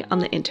ad-free on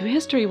the Into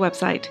History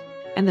website,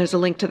 and there's a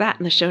link to that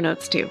in the show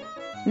notes too.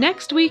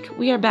 Next week,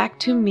 we are back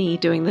to me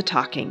doing the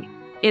talking.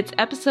 It's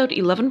episode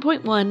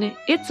 11.1,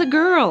 It's a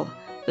Girl,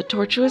 the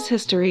tortuous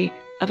history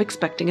of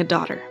expecting a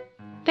daughter.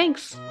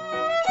 Thanks.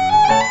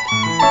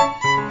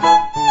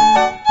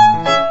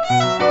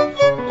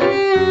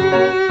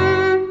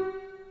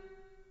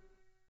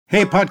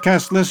 Hey,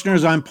 podcast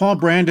listeners, I'm Paul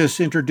Brandis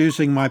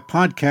introducing my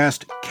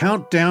podcast,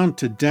 Countdown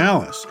to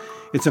Dallas.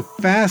 It's a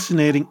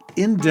fascinating,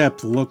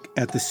 in-depth look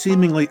at the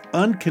seemingly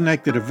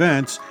unconnected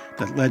events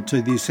that led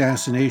to the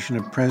assassination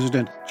of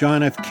President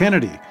John F.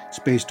 Kennedy. It's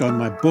based on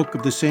my book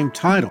of the same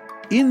title.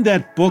 In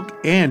that book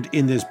and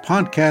in this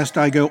podcast,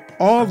 I go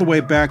all the way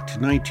back to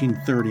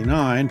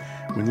 1939,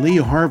 when Lee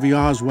Harvey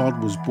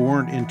Oswald was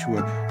born into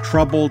a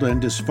troubled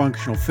and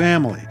dysfunctional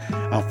family.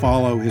 I'll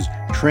follow his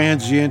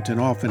transient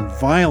and often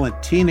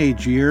violent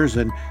teenage years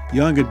and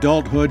young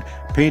adulthood,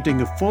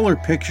 painting a fuller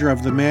picture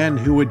of the man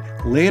who would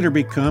later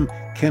become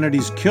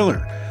Kennedy's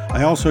killer.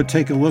 I also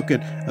take a look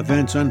at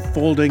events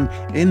unfolding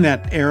in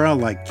that era,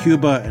 like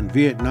Cuba and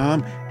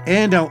Vietnam,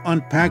 and I'll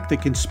unpack the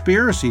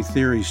conspiracy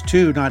theories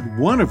too, not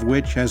one of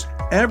which has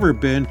ever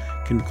been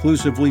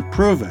conclusively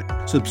proven.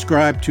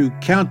 Subscribe to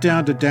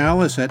Countdown to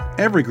Dallas at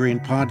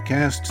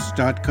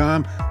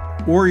evergreenpodcasts.com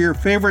or your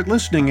favorite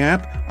listening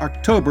app,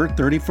 October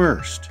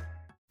 31st.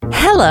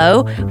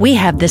 Hello, we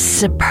have this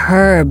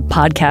superb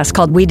podcast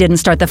called We Didn't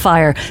Start the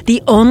Fire,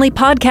 the only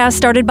podcast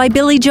started by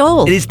Billy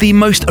Joel. It is the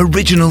most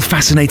original,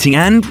 fascinating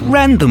and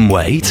random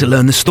way to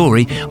learn the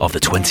story of the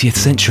 20th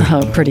century.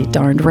 Oh, pretty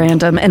darned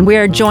random. And we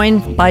are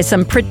joined by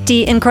some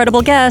pretty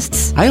incredible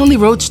guests. I only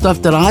wrote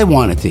stuff that I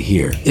wanted to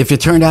hear. If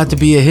it turned out to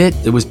be a hit,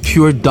 it was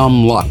pure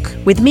dumb luck.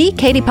 With me,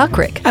 Katie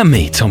Puckrick. And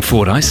me, Tom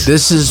Fordyce.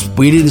 This is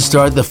We Didn't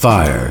Start the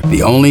Fire,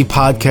 the only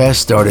podcast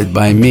started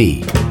by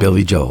me,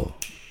 Billy Joel.